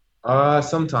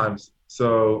 Sometimes.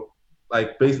 So,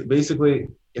 like basically,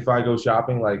 if I go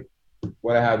shopping, like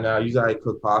what I have now, usually I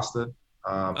cook pasta.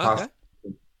 Pasta.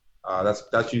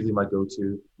 That's usually my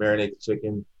go-to. Marinate the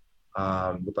chicken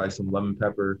with like some lemon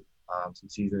pepper, some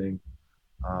seasoning,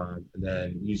 and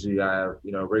then usually I have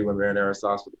regular marinara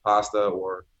sauce with the pasta,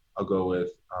 or I'll go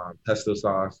with pesto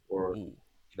sauce, or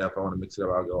if I want to mix it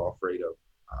up, I'll go Alfredo.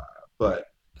 But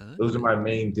those are my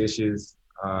main dishes.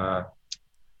 That's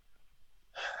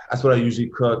what I usually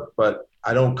cook, but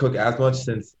I don't cook as much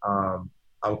since I'm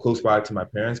close by to my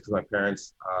parents because my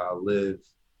parents live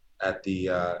at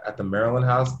the Maryland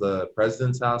house, the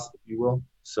president's house, if you will.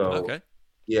 So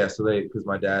so because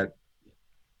my dad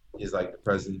is like the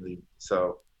president,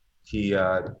 so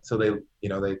so they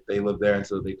live there, and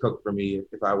so they cook for me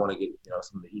if I want to get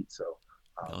something to eat. So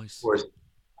of Nice. course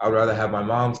I would rather have my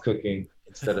mom's cooking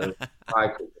instead of my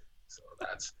cooking. So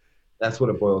that's what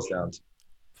it boils down to.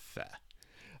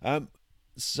 Fair.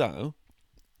 So,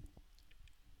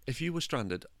 if you were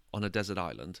stranded on a desert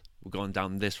island, we're going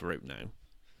down this route now,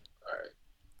 All right.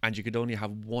 and you could only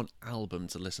have one album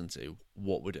to listen to,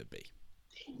 what would it be?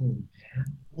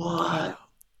 What?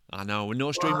 I know, with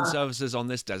no streaming What? services on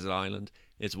this desert island,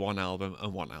 it's one album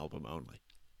and one album only.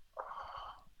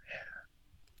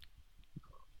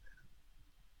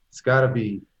 It's got to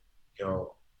be,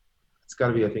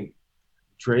 I think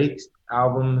Drake's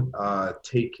album,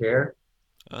 "Take Care."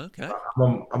 Okay.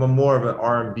 I'm a more of an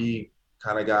R&B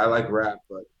kind of guy. I like rap,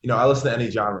 but I listen to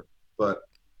any genre. But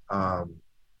I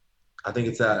think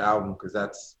it's that album because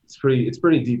it's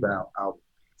pretty deep album.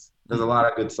 There's a lot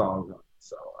of good songs on it.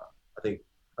 So I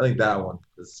think that one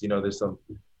because there's some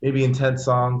maybe intense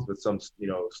songs, but some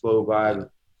slow vibe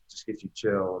that just gets you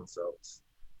chill, and so it's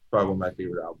probably one of my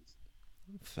favorite albums.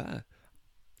 Fair.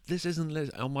 This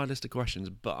isn't on my list of questions,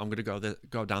 but I'm going to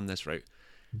go down this route.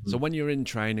 Mm-hmm. So when you're in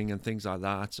training and things like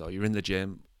that, or you're in the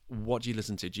gym, what do you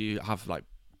listen to? Do you have like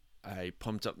a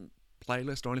pumped up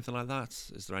playlist or anything like that?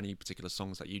 Is there any particular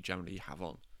songs that you generally have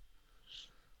on?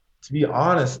 To be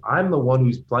honest, I'm the one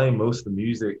who's playing most of the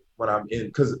music when I'm in.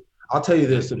 Because I'll tell you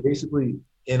this. So basically,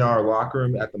 in our locker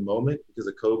room at the moment, because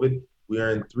of COVID, we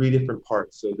are in 3 different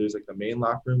parts. So there's like the main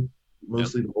locker room.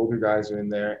 Mostly the older guys are in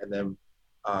there, and then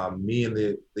me and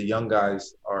the young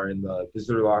guys are in the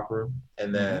visitor locker room,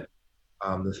 and then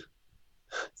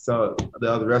so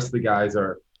the rest of the guys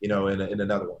are in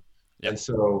another one. Yep. And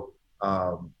so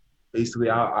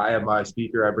basically I have my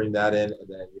speaker, I bring that in, and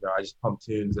then I just pump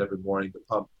tunes every morning to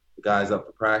pump the guys up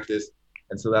for practice.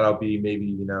 And so that'll be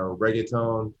maybe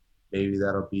reggaeton, maybe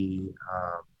that'll be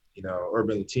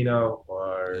urban Latino,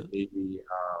 or maybe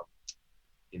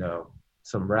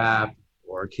some rap,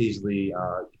 or occasionally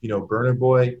Burna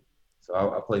Boy. So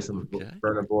I'll play some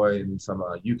Burna Boy and some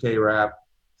UK rap.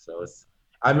 So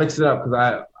I mix it up because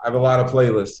I have a lot of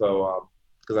playlists. So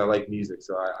because I like music,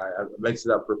 so I mix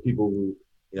it up for people who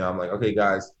I'm like, okay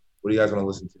guys, what do you guys want to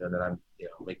listen to? And then I'm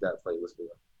make that playlist for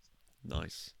them.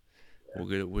 Nice.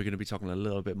 Yeah. We're gonna be talking a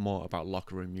little bit more about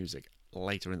locker room music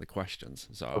later in the questions.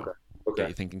 So okay. Get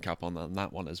your thinking cap on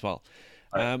that one as well.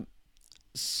 Right.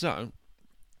 So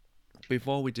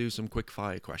before we do some quick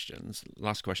fire questions,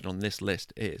 last question on this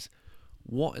list is,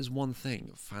 what is one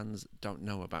thing fans don't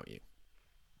know about you?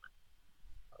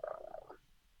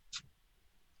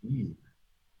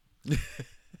 A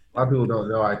lot of people don't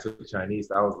know I took Chinese.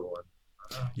 That was the one.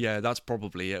 Yeah, that's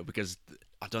probably it, because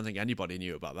I don't think anybody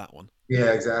knew about that one.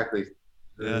 Yeah, exactly.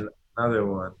 Yeah. Another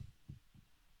one.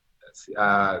 Let's see.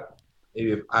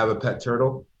 Maybe if I have a pet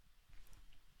turtle.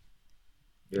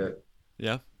 Yeah.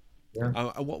 Yeah. Yeah.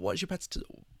 What is your pet's?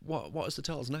 What is the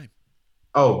turtle's name?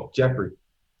 Oh, Jeffrey.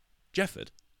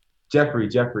 Jefford. Jeffrey.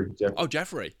 Oh,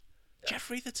 Jeffrey. Yeah.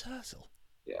 Jeffrey the turtle.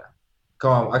 Yeah.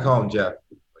 I call him Jeff.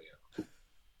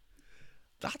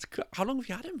 How long have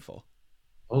you had him for?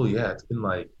 Oh yeah, it's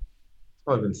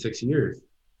probably been 6 years.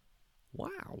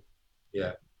 Wow.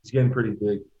 Yeah, he's getting pretty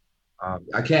big.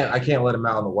 I can't let him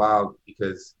out in the wild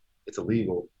because it's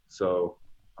illegal. So.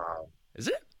 Is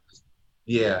it?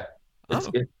 Yeah.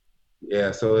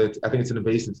 Yeah. So I think it's an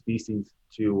invasive species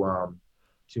to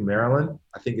Maryland.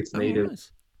 I think it's native.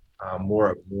 Nice. More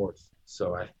up north.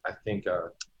 So I think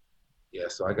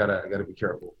so I gotta be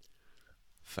careful.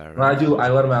 Fair but enough. I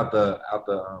let him out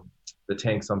the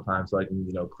tank sometimes so I can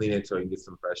clean it so he can get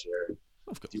some fresh air.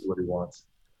 Of course. Do what he wants.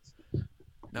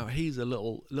 Now here's a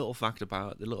little fact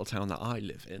about the little town that I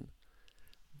live in.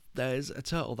 There's a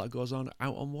turtle that goes out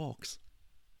on walks.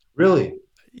 Really?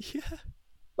 Yeah.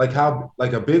 Like how?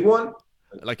 Like a big one?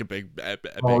 Like a big.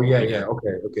 Oh yeah.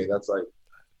 Okay. That's like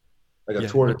a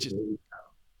tourist.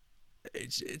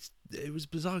 It was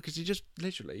bizarre because you just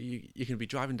literally you can be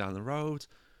driving down the road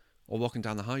or walking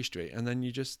down the high street, and then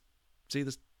you just see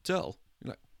this turtle.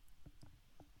 You're like,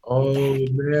 oh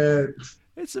man,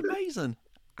 it's amazing,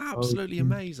 absolutely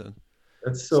amazing.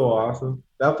 That's so awesome.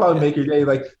 That'll probably make your day.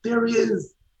 Like, there he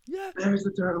is. Yeah, there's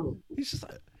the turtle. He's just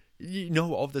like,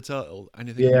 of the turtle, and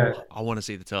you think, oh, I want to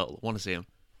see the turtle. I want to see him,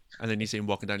 and then you see him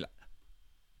walking down. Like,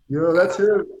 that's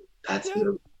him. That's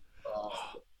him. Oh.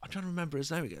 I'm trying to remember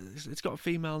his name. It's got a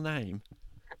female name,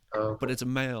 but it's a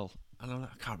male. I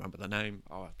can't remember the name.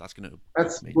 Oh, that's gonna.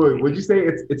 That's good. Would you say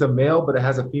it's a male, but it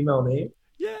has a female name?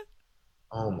 Yeah.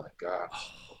 Oh my gosh,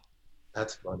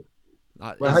 that's funny.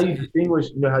 Well, how you distinguish?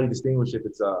 How you distinguish if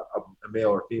it's a male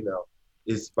or female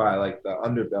is by like the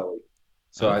underbelly.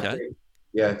 So I think,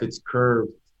 if it's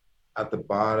curved, at the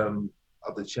bottom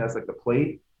of the chest, like the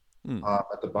plate Hmm.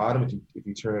 at the bottom. If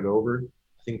you turn it over,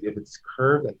 I think if it's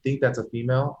curved, I think that's a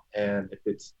female, and if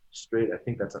it's straight, I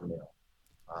think that's a male.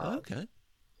 Okay.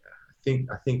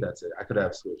 I think that's it. I could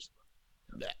have switched.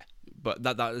 Yeah. But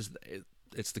that is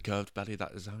it's the curved belly.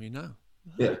 That is how you know.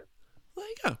 Yeah, There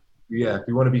you go. yeah. If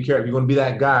you want to be careful, if you want to be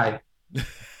that guy,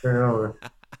 turn it over.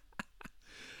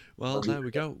 Well, there we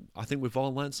go. I think we've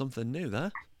all learned something new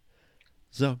there.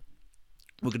 So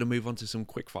we're going to move on to some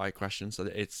quick fire questions. So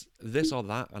it's this or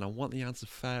that, and I want the answer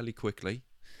fairly quickly.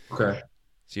 Okay.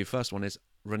 So your first one is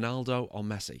Ronaldo or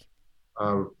Messi?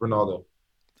 Ronaldo.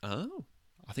 Oh,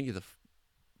 I think you're the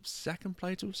second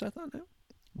player to have said that now.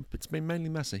 It's been mainly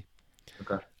Messi.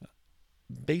 Okay.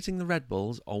 Beating the Red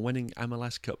Bulls or winning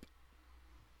MLS Cup?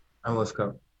 MLS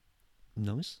Cup.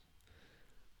 Nice.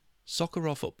 Soccer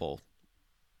or football?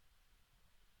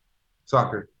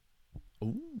 Soccer.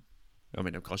 Ooh. I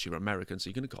mean, of course, you're American, so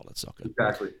you're going to call it soccer.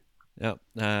 Exactly. Yeah.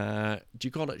 Do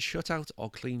you call it shutout or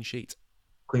clean sheet?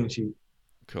 Clean sheet.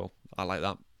 Cool. I like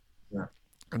that. Yeah.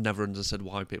 I've never understood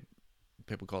why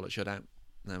people call it shutout.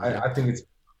 There we go. I think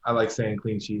I like saying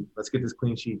clean sheet. Let's get this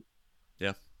clean sheet.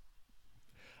 Yeah.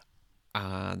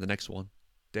 And the next one,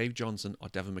 Dave Johnson or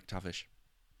Devon McTavish?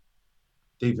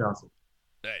 Dave Johnson.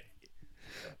 Hey.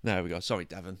 There we go. Sorry,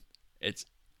 Devon.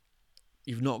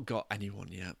 You've not got anyone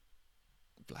yet.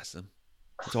 Bless him.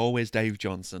 It's always Dave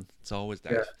Johnson. It's always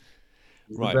Dave. Yeah.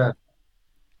 He's the Right. best.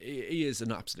 He is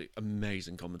an absolute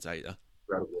amazing commentator.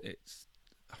 Incredible. It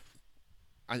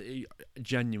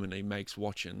genuinely makes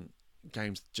watching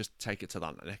games just take it to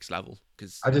that next level.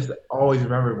 Because I just always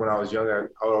remember when I was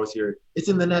younger, I would always hear, "It's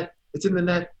in the net. It's in the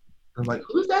net." I'm like,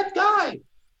 "Who's that guy?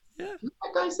 yeah, Who's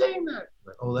that guy saying that?" I'm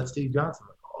like, "Oh, that's Dave Johnson." I'm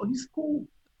like, "Oh, he's cool."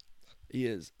 he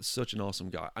is such an awesome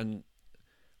guy. And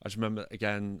I just remember,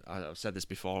 again, I've said this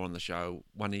before on the show,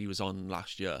 when he was on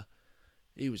last year,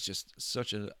 he was just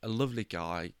such a lovely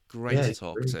guy, great Yeah, to he's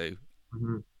talk great. to.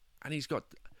 Mm-hmm. And he's got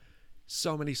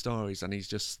so many stories, and he's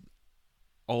just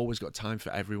always got time for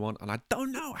everyone. And I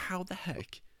don't know how the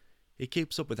heck he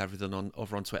keeps up with everything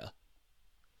over on Twitter,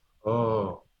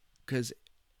 Oh, because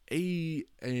he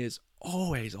is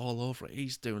always all over it.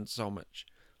 He's doing so much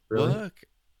really? work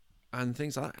and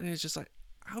things like that, and it's just like,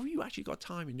 how have you actually got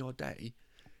time in your day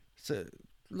to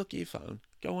look at your phone,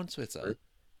 go on Twitter,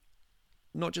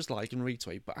 not just like and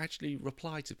retweet, but actually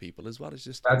reply to people as well? It's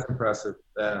just That's impressive.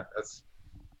 Yeah, that's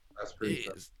pretty it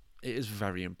impressive. is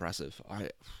very impressive. I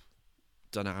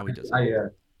don't know how he does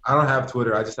it. I don't have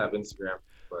Twitter. I just have Instagram.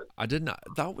 But I didn't.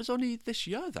 That was only this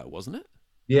year, though, wasn't it?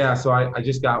 yeah, so I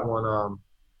just got one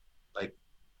like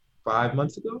 5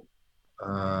 months ago.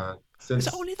 Is Since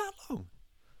it only that long?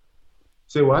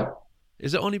 say what?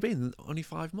 Is it only been only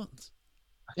 5 months?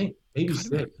 I think maybe Kind of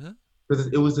 6. huh? Because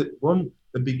it was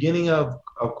the beginning of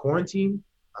quarantine.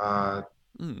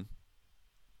 Mm,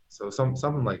 So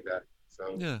something like that.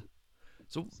 So yeah.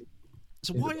 So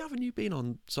why haven't you been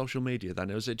on social media then?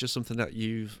 Is it just something that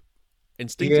you've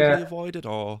instinctively Yeah. avoided,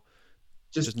 or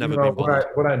just never you know, been bothered?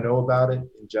 what I know about it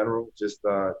in general, just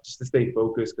to stay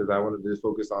focused because I wanted to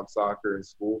focus on soccer and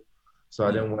school. So I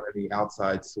Mm. didn't want any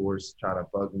outside source trying to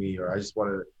bug me, or I just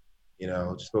wanted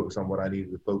to, just focus on what I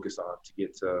needed to focus on to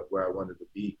get to where I wanted to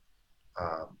be.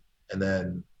 And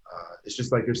then it's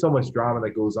just like there's so much drama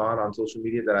that goes on social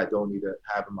media that I don't need to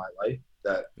have in my life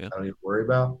that Yeah. I don't need to worry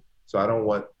about. So I don't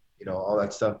want all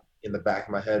that stuff in the back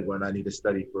of my head when I need to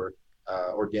study for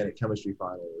organic chemistry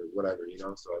final or whatever.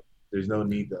 So there's no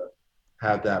need to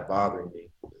have that bothering me.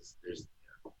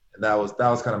 And that was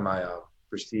kind of my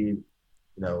perceived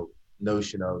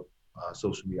notion of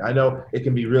social media. I know it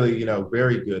can be really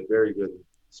very good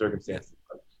circumstances.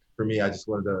 But for me, I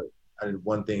did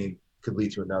one thing could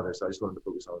lead to another, so I just wanted to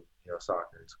focus on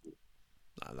soccer and school.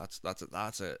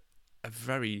 That's a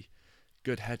very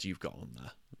good head you've got on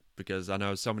there, because I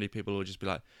know so many people will just be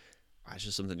like, it's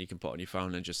just something you can put on your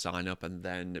phone and just sign up, and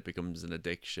then it becomes an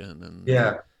addiction. And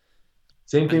Yeah.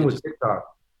 Same thing And with just-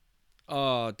 TikTok.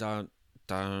 oh, don't.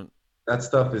 That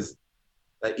stuff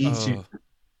that eats you. Oh,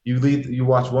 You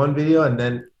watch one video and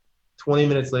then 20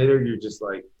 minutes later you're just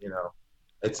like,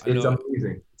 it's I know.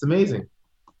 amazing. It's amazing.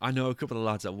 I know a couple of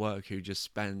lads at work who just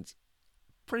spend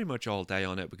pretty much all day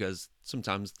on it, because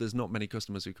sometimes there's not many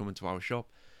customers who come into our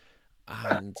shop,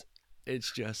 and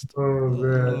it's just, Oh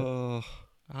man. oh,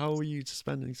 how are you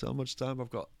spending so much time? I've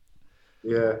got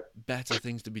Yeah. better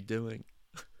things to be doing.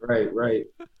 Right.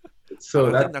 It's So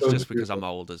so I think that's so just because weird. I'm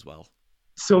old as well.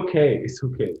 It's okay. It's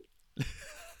okay.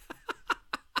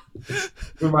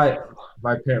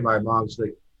 my mom, she's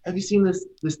like, have you seen this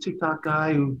TikTok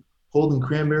guy who holding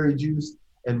cranberry juice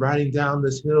and riding down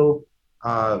this hill,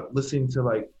 listening to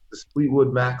like this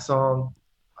Fleetwood Mac song.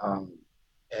 Um,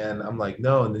 and I'm like,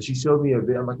 no. And then she showed me a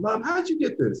bit. I'm like, Mom, how'd you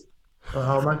get this?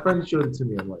 My friend showed it to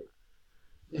me. I'm like,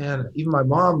 man, even my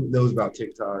mom knows about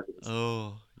TikTok.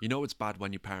 Oh, you know it's bad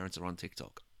when your parents are on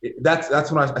TikTok.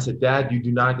 That's when I said, Dad, you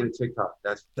do not get a TikTok.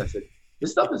 That's it.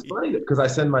 This stuff is funny because I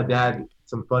send my dad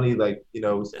some funny like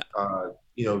videos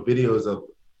of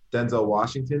Denzel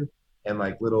Washington and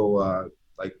like little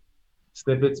like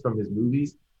snippets from his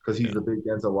movies because he's Yeah. a big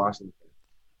Denzel Washington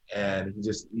fan. And he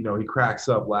just he cracks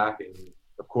up laughing.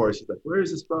 Of course, he's like, "Where is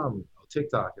this from?" Oh,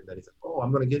 TikTok. And then he's like, "Oh,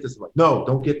 I'm gonna get this." I'm like, "No,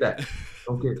 don't get that.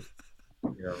 Don't get it."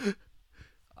 You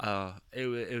know.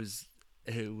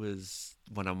 It was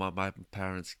when my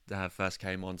parents first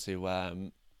came onto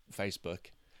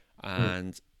Facebook,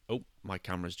 and oh, my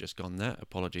camera's just gone there.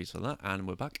 Apologies for that, and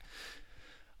we're back.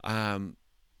 And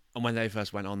when they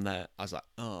first went on there, I was like,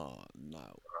 oh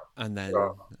no. And then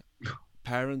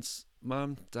parents,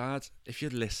 mum, dad, if you're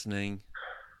listening,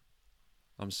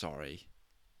 I'm sorry.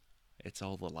 It's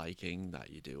all the liking that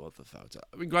you do of the photo.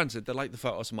 I mean, granted, they like the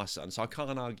photos of my son, so I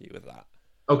can't argue with that.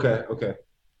 Okay. Okay.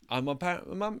 And my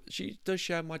mum, she does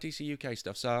share my DC UK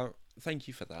stuff, so thank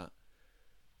you for that.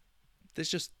 There's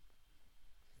just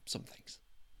some things.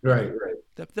 Right. Right.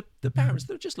 The parents,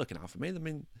 they're just looking out for me. I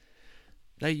mean,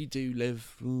 they do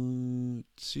live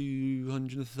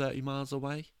 230 miles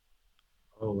away.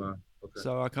 Oh wow. Okay.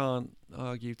 So I can't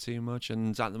argue too much.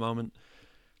 And at the moment,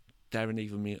 they're in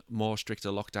even more stricter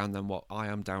lockdown than what I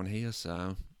am down here.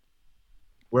 So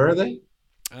Where are they?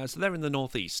 so they're in the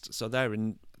northeast. So they're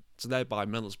by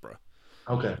Middlesbrough.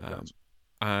 Okay.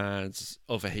 And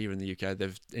over here in the UK,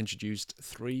 they've introduced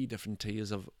 3 different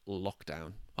tiers of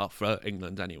lockdown. Well, for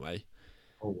England anyway.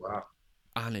 Oh wow.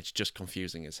 And it's just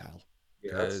confusing as hell.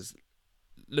 Yes. Because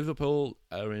Liverpool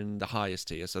are in the highest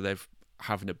tier, so they're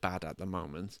having it bad at the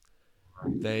moment.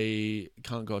 They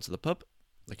can't go to the pub.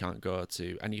 They can't go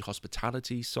to any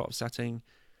hospitality sort of setting.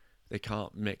 They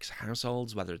can't mix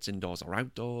households, whether it's indoors or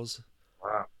outdoors.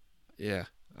 Wow. Yeah.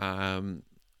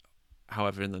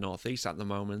 However, in the northeast at the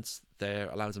moment, they're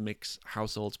allowed to mix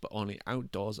households, but only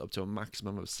outdoors up to a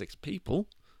maximum of 6 people.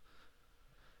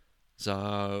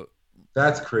 So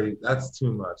That's crazy. That's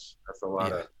too much. That's a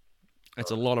lot of.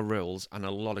 it's a lot of rules and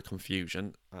a lot of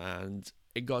confusion, and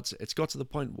it's got to the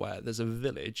point where there's a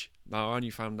village. Now I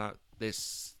only found out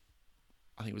this,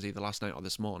 I think it was either last night or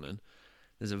this morning.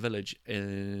 There's a village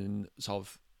in sort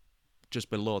of just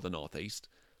below the northeast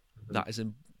that is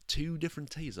in 2 different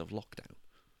tiers of lockdown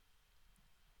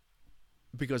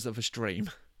because of a stream.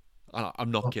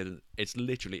 I'm not kidding. It's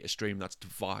literally a stream that's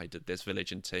divided this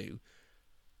village in 2.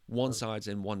 One side's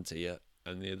in 1 tier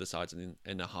and the other side's in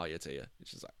a higher tier.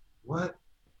 It's just like, What?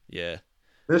 yeah.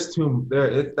 There's too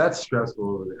there. That's stressful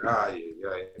over there.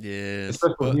 Yeah.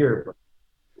 Especially here. But,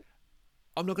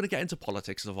 I'm not going to get into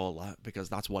politics of all that because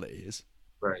that's what it is.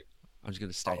 right. I'm just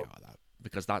going to stay out of that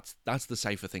because that's the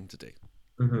safer thing to do.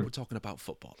 Mm-hmm. We're talking about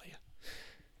football here.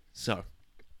 So,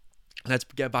 let's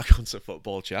get back onto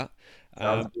football chat.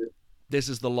 This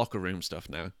is the locker room stuff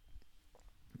now.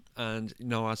 And,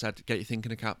 I said, get your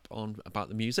thinking cap on about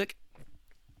the music.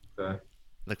 Okay.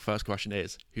 The first question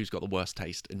is, who's got the worst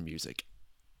taste in music?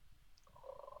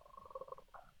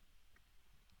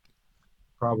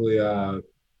 Probably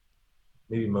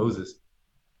maybe Moses.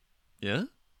 Yeah?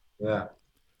 Yeah.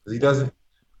 'Cause he doesn't.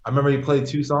 I remember he played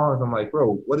 2 songs. I'm like,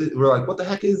 bro, we're like, what the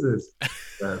heck is this?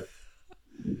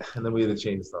 And then we had to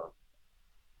change the song.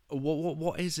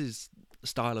 What is his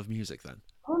style of music then?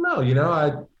 I don't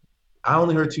know. I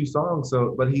only heard 2 songs,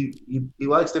 but he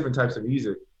likes different types of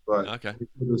music. But Okay.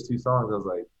 those 2 songs, I was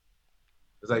like,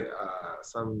 it's like I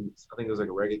think it was like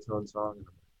a reggaeton song.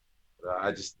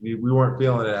 We weren't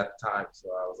feeling it at the time, so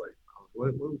I was like,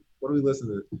 what do we listen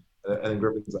to? And then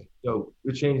Griffin's like, yo,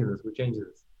 we're changing this.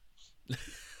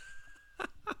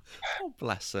 Oh,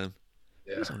 bless him.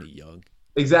 Yeah. He's only young.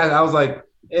 Exactly. I was like,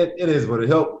 it is what it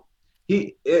helped.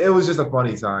 It was just a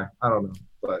funny time. I don't know,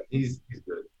 but he's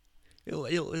good.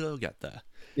 He'll get there.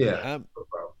 Yeah. Um, No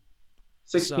problem.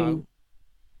 16. So,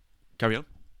 carry on.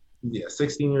 Yeah,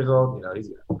 16 years old. He's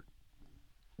good.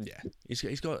 Yeah,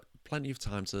 he's got plenty of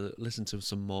time to listen to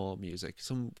some more music.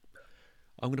 I'm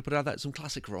going to put out some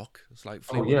classic rock. It's like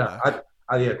Oh Fleetwood yeah,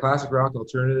 Mac. classic rock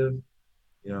alternative.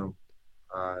 Do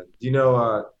you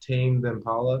know Tame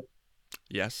Impala?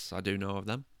 Yes, I do know of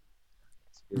them.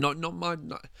 Not my.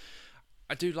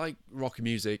 I do like rock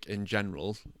music in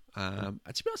general. And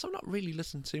to be honest, I'm not really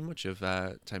listening too much of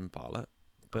Tame Impala,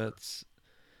 but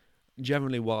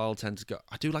generally, what I'll tend to go,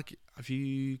 I do like. Have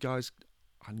you guys?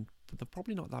 And they're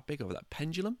probably not that big over that.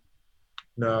 Pendulum.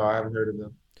 No, I haven't heard of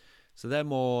them. So they're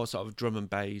more sort of drum and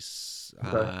bass,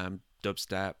 Okay.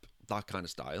 dubstep, that kind of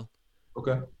style,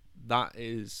 Okay.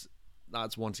 that's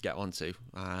one to get onto.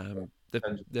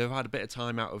 They've had a bit of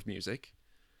time out of music.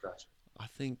 Gotcha. I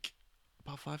think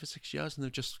about 5 or 6 years, and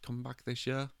they've just come back this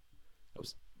year.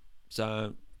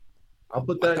 So I'll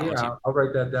put whack that. onto Yeah, I'll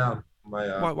write that down.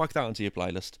 whack that onto your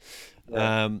playlist.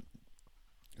 Yeah.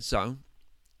 So,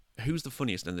 who's the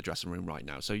funniest in the dressing room right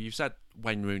now? So you've said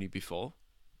Wayne Rooney before,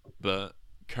 but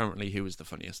currently, who is the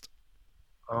funniest?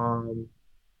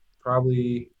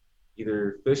 Probably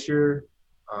either Fisher,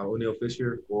 O'Neal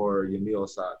Fisher, or Yamil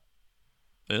Assad.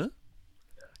 Huh?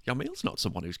 Yamil's not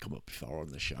someone who's come up before on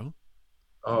the show.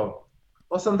 Oh,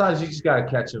 well, sometimes you just gotta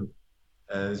catch him,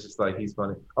 and it's just like he's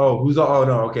funny. Oh, who's? Oh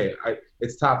no, okay.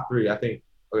 It's top three. I think.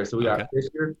 Okay, so we got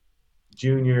Fisher,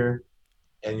 Junior,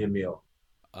 and Yamil.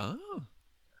 Oh,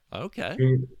 okay.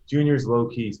 Junior's low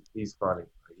key. He's funny.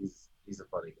 He's a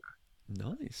funny guy.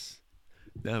 Nice.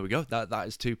 There we go. That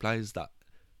is two players that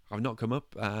have not come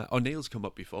up. O'Neal's come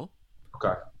up before.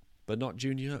 Okay. But not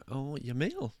Junior or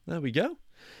Yamil. There we go.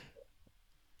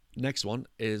 Next one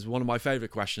is one of my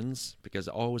favourite questions because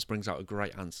it always brings out a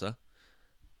great answer.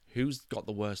 Who's got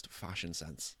the worst fashion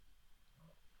sense?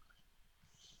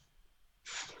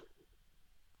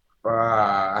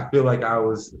 I feel like I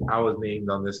was named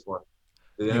on this one.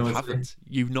 You haven't.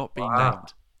 You've not been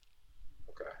named.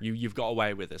 Okay. You've got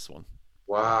away with this one.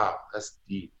 Wow, that's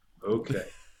deep. Okay.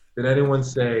 Did anyone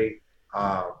say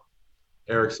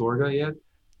Eric Sorga yet?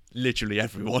 Literally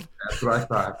everyone. That's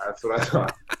what I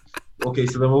thought. Okay,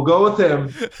 so then we'll go with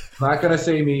him. I'm not gonna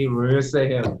say me. We're gonna say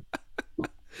him.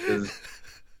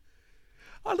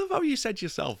 I love how you said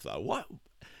yourself though. What?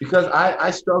 Because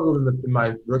I struggled in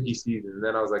my rookie season, and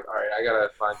then I was like, all right, I gotta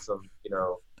find some,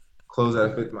 clothes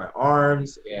that fit my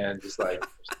arms and just like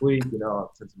sleep,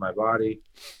 sense of my body,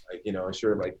 like a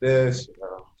shirt like this,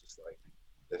 just like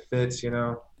it fits,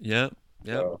 Yeah.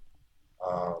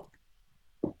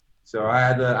 So I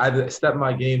had to step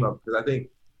my game up because I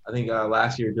think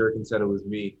last year Durkin said it was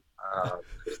me,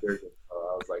 Chris Durkin.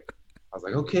 I was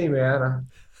like, okay, man,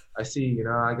 I see,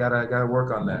 I gotta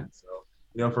work on that. So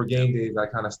for game days, I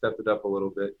kind of stepped it up a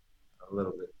little bit.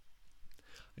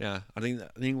 Yeah, I think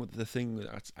the thing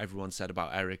that everyone said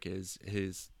about Eric is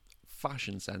his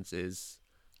fashion sense is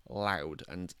loud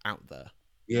and out there.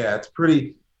 Yeah, it's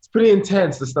pretty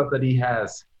intense, the stuff that he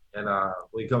has, and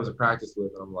when he comes to practice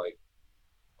with, I'm like,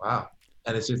 wow,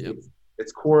 and it's just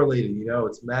it's correlated,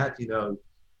 it's matched, you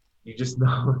just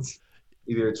know it's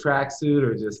either a tracksuit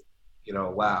or just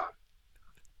loud.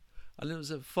 And there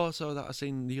was a photo that I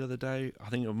seen the other day. I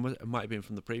think it might have been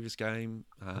from the previous game.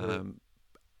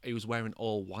 He was wearing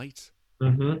all white.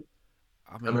 Mm-hmm.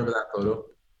 I remember that photo.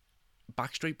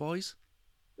 Backstreet Boys.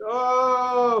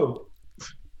 Oh.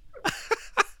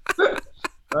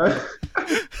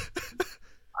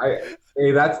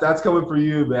 Hey, that's coming for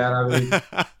you, man. I mean,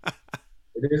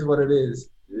 it is what it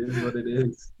is. It is what it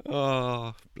is.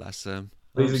 Oh, bless him.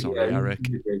 I'm sorry, Eric.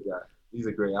 He's a great guy. He's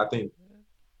a great. I think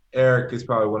Eric is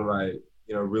probably one of my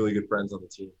really good friends on the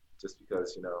team, just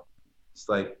because it's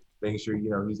like making sure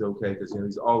he's okay because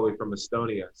he's all the way from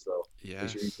Estonia, so make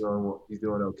sure he's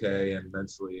doing okay and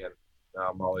mentally, and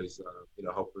I'm always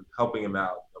helping him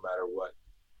out no matter what.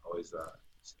 Always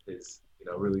his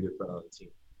really good friend on the team.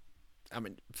 I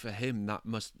mean, for him that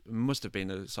must have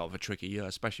been a sort of a tricky year,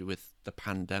 especially with the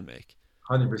pandemic.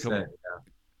 100%.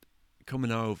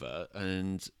 Coming over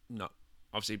and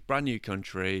obviously brand new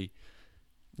country,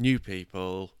 new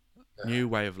people, new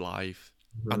way of life,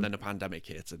 and then a pandemic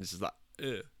hits, and this is like,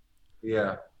 ugh.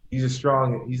 Yeah, he's a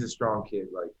strong kid.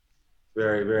 Like,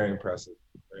 very, very impressive.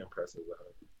 Very impressive.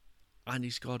 And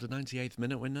he scored a 98th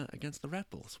minute winner against the Red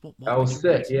Bulls. What that was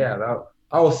sick. Yeah,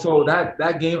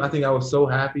 that game. I think I was so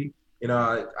happy.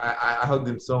 I hugged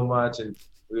him so much, and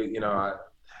I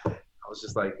was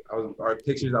just like, our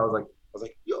pictures. I was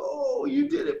like, yo, you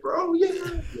did it, bro.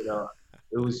 Yeah.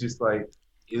 It was just like,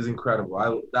 it was incredible.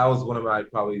 That was one of my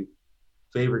probably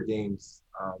favorite games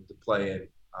to play in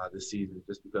this season,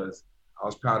 just because I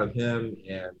was proud of him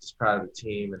and just proud of the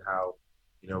team and how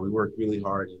we worked really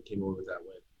hard and came over with that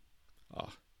win.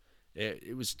 Oh,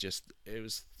 it was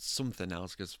something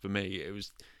else, because for me it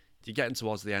was you're getting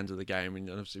towards the end of the game, and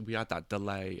obviously we had that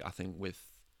delay. I think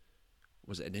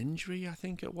was it an injury? I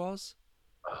think it was.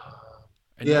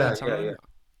 Yeah.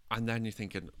 And then you're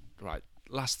thinking, right,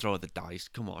 last throw of the dice.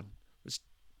 Come on,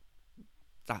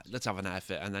 let's have an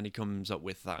effort. And then he comes up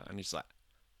with that, and he's like,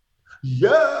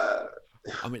 yeah.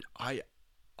 I mean, I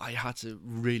had to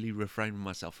really refrain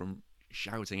myself from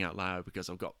shouting out loud because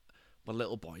I've got my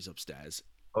little boys upstairs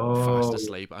fast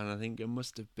asleep, and I think it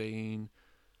must have been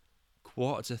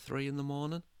 2:45 in the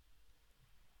morning.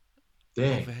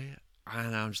 Dang. Over here,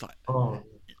 and I'm just like,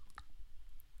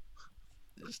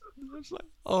 It's like,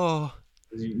 oh,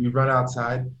 You run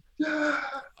outside.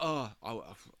 oh,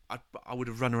 I would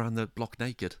have run around the block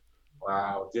naked.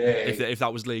 Wow, dang. If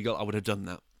that was legal, I would have done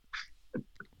that.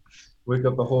 Wake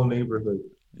up the whole neighborhood.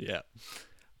 Yeah.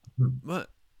 But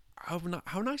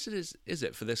how nice is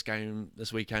it for this game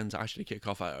this weekend to actually kick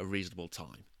off at a reasonable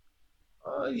time?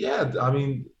 Yeah, I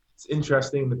mean, it's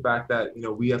interesting the fact that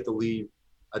we have to leave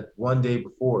one day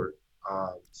before.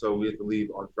 So we have to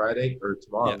leave on Friday or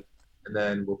tomorrow, Yeah. and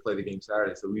then we'll play the game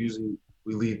Saturday. So we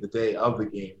leave the day of the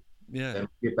game Yeah. and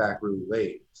get back really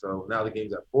late. So now the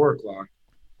game's at 4 o'clock.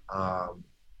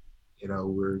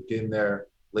 We're getting there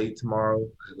late tomorrow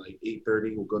at like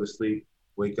 8:30. We'll go to sleep,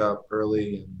 wake up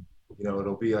early, and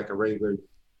it'll be like a regular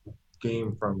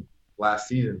game from last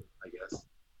season, I guess,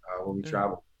 when we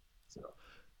travel. So.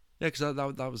 Yeah, because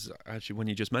that was actually when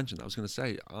you just mentioned that. I was going to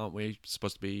say, aren't we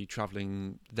supposed to be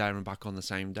traveling there and back on the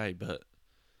same day? But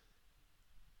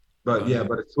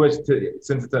it switched to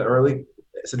since it's an early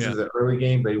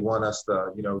game. They want us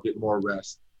to get more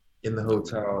rest in the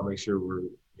hotel and make sure we're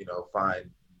fine,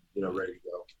 ready to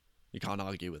go. You can't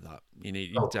argue with that.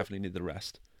 You definitely need the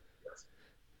rest. Yes.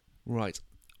 Right,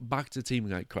 back to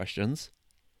teammate questions.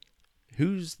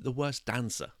 Who's the worst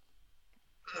dancer?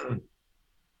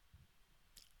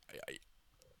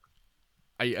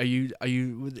 Are you?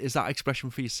 Is that expression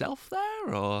for yourself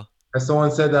there, or Has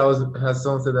someone said that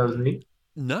was me?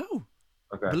 no?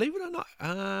 Okay. Believe it or not,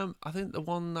 I think the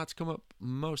one that's come up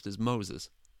most is Moses.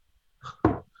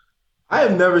 I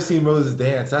have never seen Moses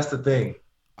dance. That's the thing.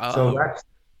 So that's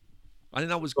I think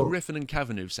that was Griffin and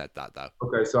Kevin who said that, though.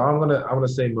 okay. So I'm gonna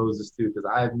say Moses too because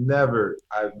I've never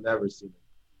seen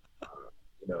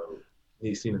him.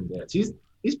 He's seen him dance.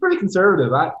 He's pretty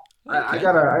conservative. I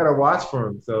gotta watch for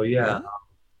him. So yeah.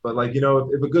 But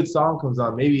if a good song comes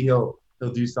on, maybe he'll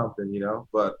do something.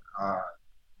 But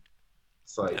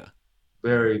it's like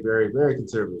very, very, very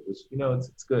conservative, which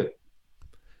it's good.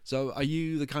 So are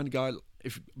you the kind of guy,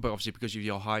 but obviously because of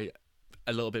your height,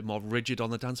 a little bit more rigid on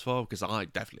the dance floor? Because I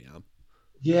definitely am.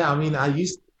 Yeah, I mean,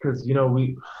 because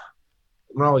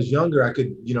when I was younger, I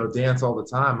could dance all the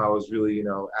time. I was really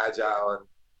agile,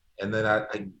 and then I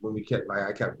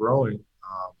kept growing.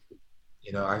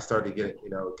 I started to get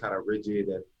kind of rigid,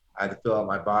 and I had to fill out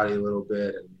my body a little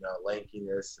bit, and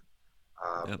lankiness.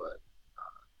 But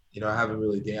I haven't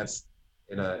really danced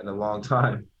in a long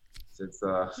time since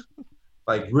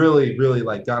really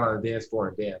got on the dance floor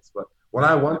and dance. But when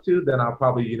I want to, then I'll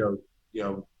probably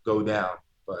go down.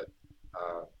 But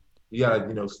you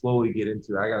gotta slowly get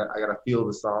into it. I gotta feel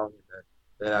the song, and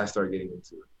then I start getting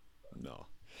into it. No,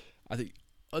 I think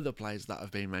other players that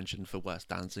have been mentioned for worst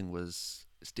dancing was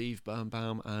Steve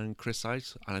Birnbaum and Chris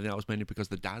Sykes, and I think that was mainly because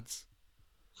the dads.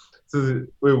 So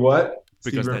wait, what?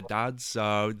 Because they're dads,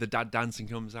 so the dad dancing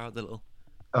comes out, the little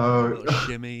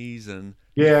shimmies and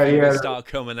start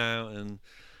coming out, and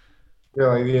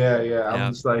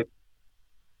I'm just like,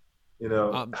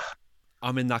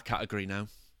 I'm in that category now.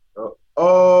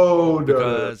 Oh no!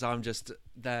 Because I'm just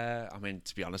there. I mean,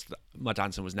 to be honest, my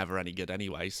dancing was never any good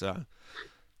anyway. So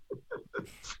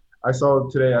I saw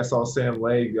Sam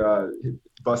Legg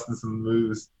busting some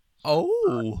moves.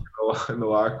 Oh, in the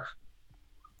locker.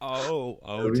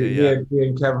 Oh dear. Me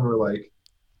and Kevin were like,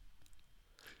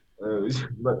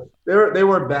 but they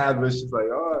weren't bad. But it's just like,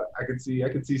 I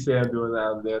could see Sam doing that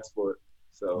on the dance floor.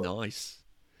 So nice.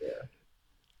 Yeah.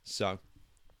 So,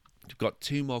 I've got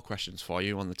two more questions for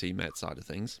you on the teammate side of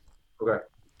things. Okay.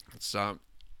 So,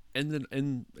 in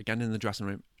the dressing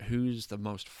room, who's the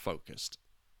most focused?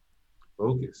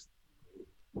 Focused.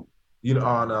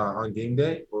 On game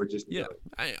day or just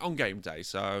on game day.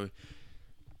 So,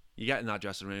 you get in that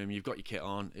dressing room, you've got your kit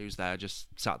on. Who's there? Just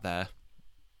sat there.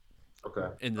 Okay.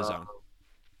 In the zone.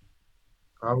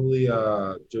 Probably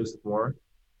Joseph Moore.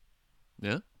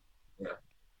 Yeah. Yeah.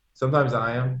 Sometimes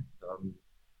I am.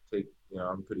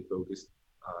 I'm pretty focused.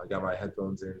 I got my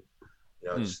headphones in.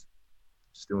 Just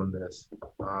doing this.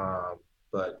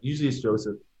 But usually it's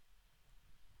Joseph.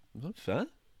 Not fair.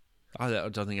 I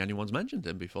don't think anyone's mentioned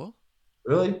him before.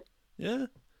 Really? Yeah.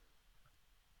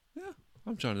 Yeah.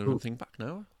 I'm trying to think back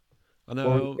now. I know.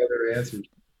 What was the other answer?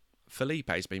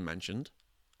 Felipe's been mentioned.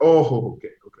 Oh, okay.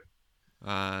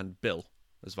 And Bill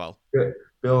as well. Good.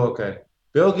 Bill, okay.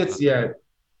 Bill gets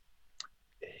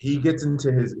he gets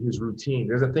into his routine.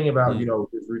 There's a thing about his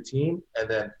routine and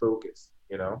then focus.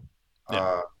 And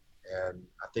I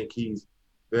think he's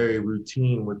very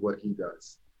routine with what he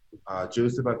does.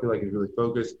 Joseph, I feel like, is really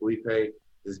focused. Felipe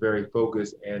is very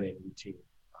focused and in routine.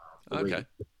 Okay.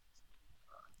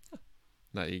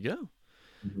 There you go.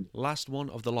 Mm-hmm. Last one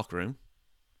of the locker room.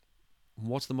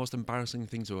 What's the most embarrassing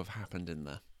thing to have happened in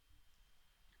there?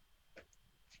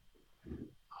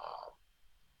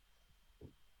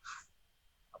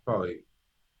 Probably,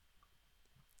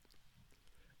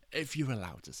 If you're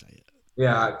allowed to say it.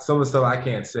 yeah. Some of the stuff I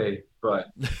can't say, but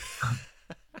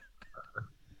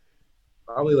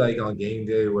probably like on game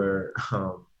day where,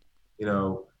 you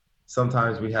know,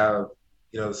 sometimes we have,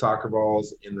 the soccer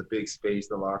balls in the big space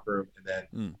in the locker room, and then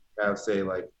Mm. have say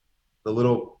like the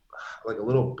little, like a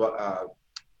little, we'll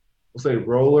say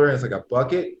roller, and it's like a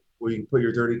bucket where you can put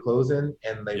your dirty clothes in,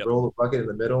 and they Yep. roll the bucket in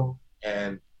the middle,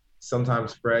 and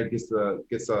sometimes Fred gets a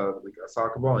like a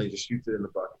soccer ball and he just shoots it in the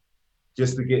bucket,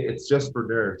 just to get it's just for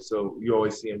nerves. So you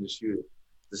always see him just shoot it,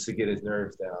 just to get his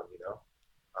nerves down,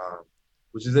 um,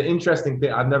 which is an interesting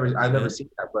thing. I've never Yeah. seen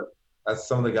that, but that's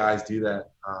some of the guys do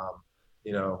that,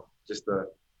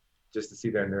 just to see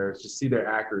their nerves, just see their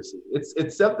accuracy.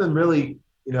 It's something really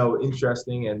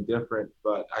interesting and different,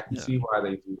 but I can Yeah. see why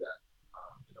they do that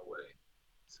in a way.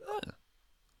 So Yeah.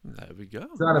 There we go.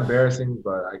 it's not embarrassing,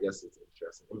 but I guess it's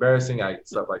interesting. Embarrassing,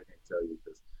 stuff I can't tell you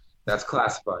because that's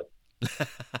classified.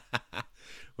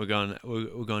 we're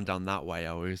going down that way.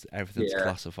 Always everything's Yeah,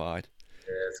 classified.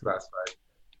 yeah, it's classified.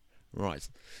 Right.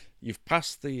 You've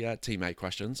passed the teammate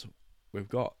questions. We've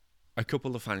got a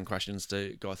couple of fan questions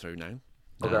to go through now.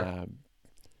 Okay.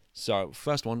 So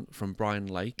first one from Brian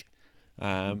Lake.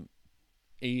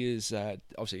 He is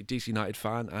obviously a DC United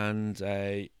fan and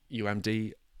a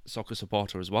UMD soccer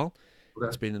supporter as well.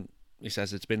 Okay. He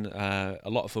says it's been a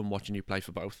lot of fun watching you play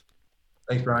for both.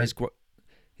 Thanks, Brian.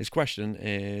 His question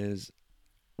is,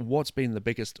 what's been the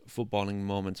biggest footballing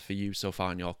moment for you so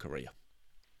far in your career?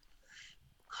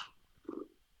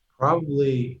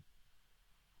 Probably,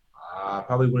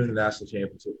 probably winning the national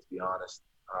championship. To be honest,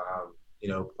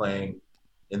 playing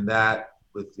in that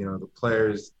with the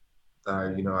players that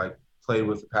I played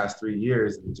with the past 3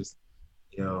 years, and just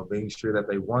making sure that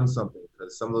they won something,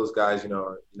 because some of those guys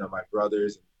are my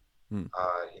brothers. Hmm.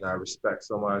 I respect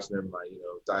so much. They're my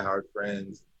diehard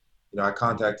friends. I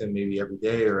contact them maybe every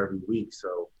day or every week.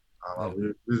 So I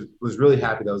was really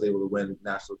happy that I was able to win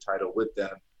national title with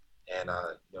them, and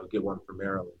get one for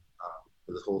Maryland,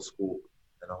 for the whole school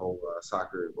and the whole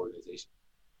soccer organization.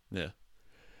 Yeah.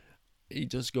 He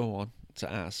does go on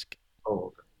to ask,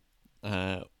 Oh,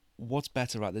 okay. what's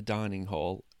better at the dining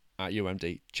hall at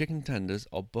UMD, chicken tenders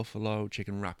or buffalo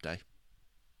chicken wrap day?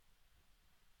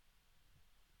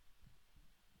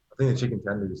 I think the chicken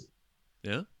tenders.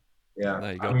 Yeah. Yeah,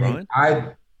 There you go, I mean,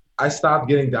 Brian. I stopped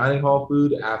getting dining hall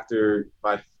food after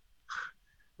my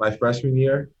freshman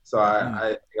year, so I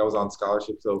think I was on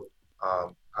scholarship. So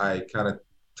I kind of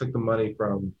took the money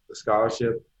from the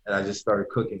scholarship and I just started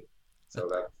cooking. So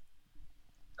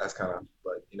that's kind of.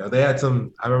 But they had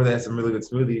some. I remember they had some really good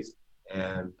smoothies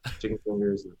and chicken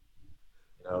fingers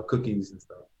and cookies and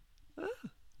stuff.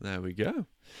 There we go.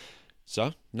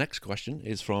 So, next question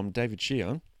is from David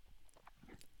Sheehan.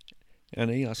 And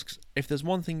he asks, if there's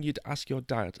one thing you'd ask your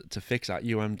dad to fix at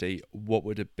UMD, what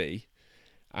would it be?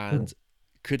 And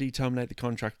could he terminate the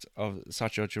contract of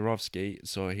Sacho Jurovsky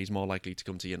so he's more likely to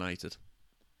come to United?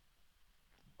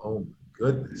 Oh my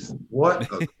goodness, what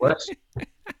a question! I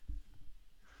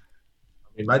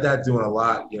mean, my dad's doing a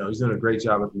lot. He's doing a great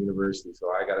job at the university. So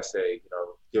I gotta say,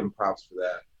 give him props for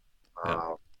that.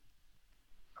 Yeah.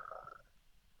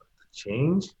 The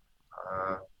change.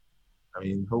 I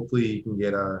mean, hopefully he can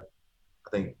get I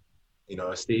think,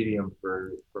 a stadium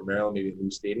for Maryland, maybe a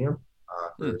new stadium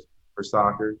for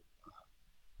soccer,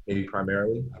 maybe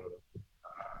primarily. I don't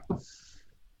know.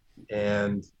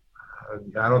 And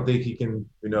I don't think he can,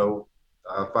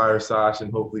 fire Sash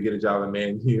and hopefully get a job at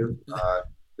Man U.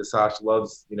 Sash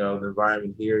loves, the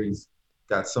environment here. He's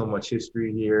got so much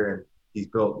history here, and he's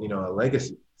built, a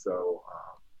legacy. So,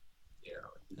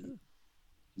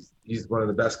 he's one of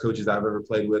the best coaches I've ever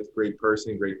played with. Great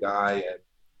person, great guy,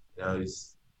 and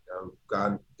he's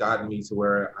gotten me to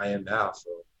where I am now. So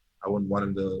I wouldn't want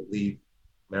him to leave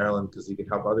Maryland because he can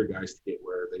help other guys to get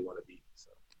where they want to be. So.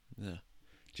 Yeah.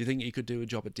 Do you think he could do a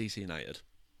job at DC United?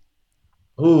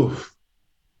 Ooh,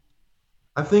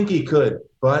 I think he could,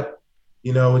 but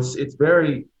it's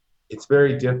very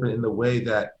different in the way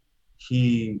that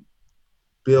he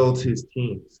builds his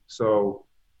teams. So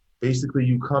basically,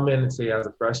 you come in and say as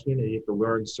a freshman, and you have to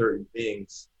learn certain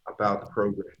things about the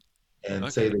program,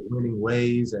 and say the winning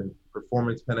ways and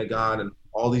performance pentagon and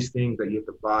all these things that you have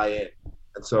to buy in.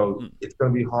 And so it's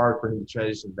going to be hard for him to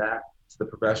transition that to the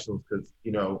professionals because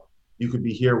you could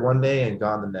be here one day and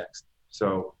gone the next.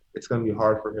 So it's going to be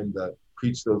hard for him to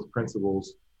preach those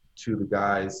principles to the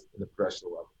guys in the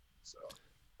professional level. So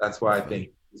that's why I think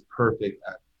he's perfect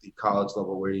at the college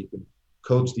level, where you can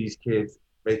coach these kids,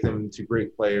 make them into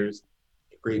great players,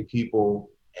 great people,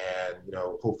 and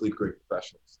hopefully great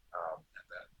professionals at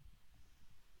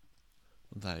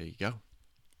There you go.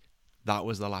 That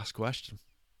was the last question.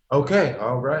 Okay,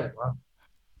 all right. Wow.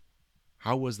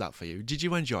 How was that for you? Did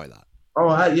you enjoy that? Oh,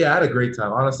 yeah, I had a great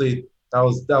time. Honestly, that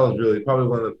was really probably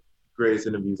one of the greatest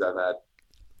interviews I've had.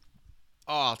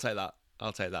 Oh, I'll take that.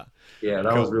 I'll take that. Yeah,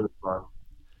 that was Cool. really fun.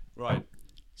 Right.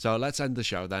 So let's end the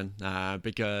show then,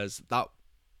 because that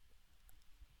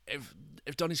if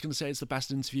Donny's going to say it's the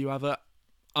best interview ever,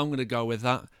 I'm going to go with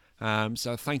that.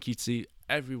 So thank you to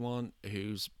everyone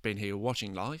who's been here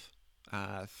watching live.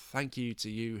 Thank you to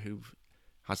you who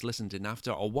has listened in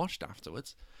after or watched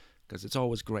afterwards, because it's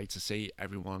always great to see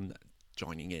everyone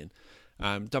joining in.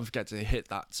 Don't forget to hit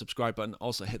that subscribe button.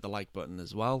 Also hit the like button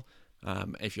as well.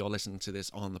 If you're listening to this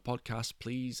on the podcast,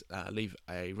 please leave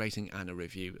a rating and a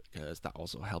review, because that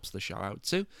also helps the show out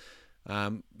too.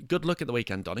 Good luck at the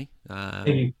weekend, Donny. Thank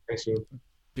you. Thanks, you.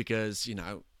 Because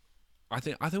I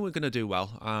think we're going to do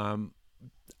well.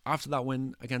 After that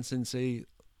win against Cincy,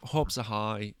 hopes are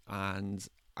high, and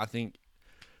I think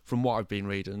from what I've been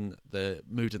reading, the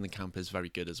mood in the camp is very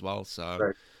good as well. So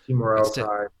Right. Team morale's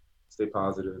high. Stay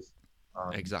positive.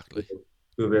 Exactly.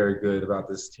 Feel very good about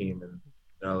this team, and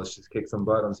let's just kick some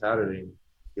butt on Saturday and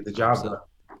get the job done.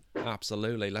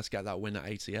 Absolutely. Let's get that win at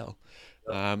ATL.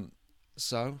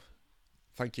 So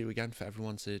thank you again for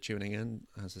everyone to tuning in.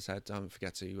 As I said, don't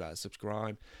forget to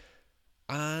subscribe.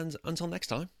 And until next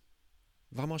time,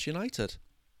 Vamos United.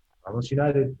 Vamos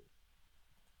United.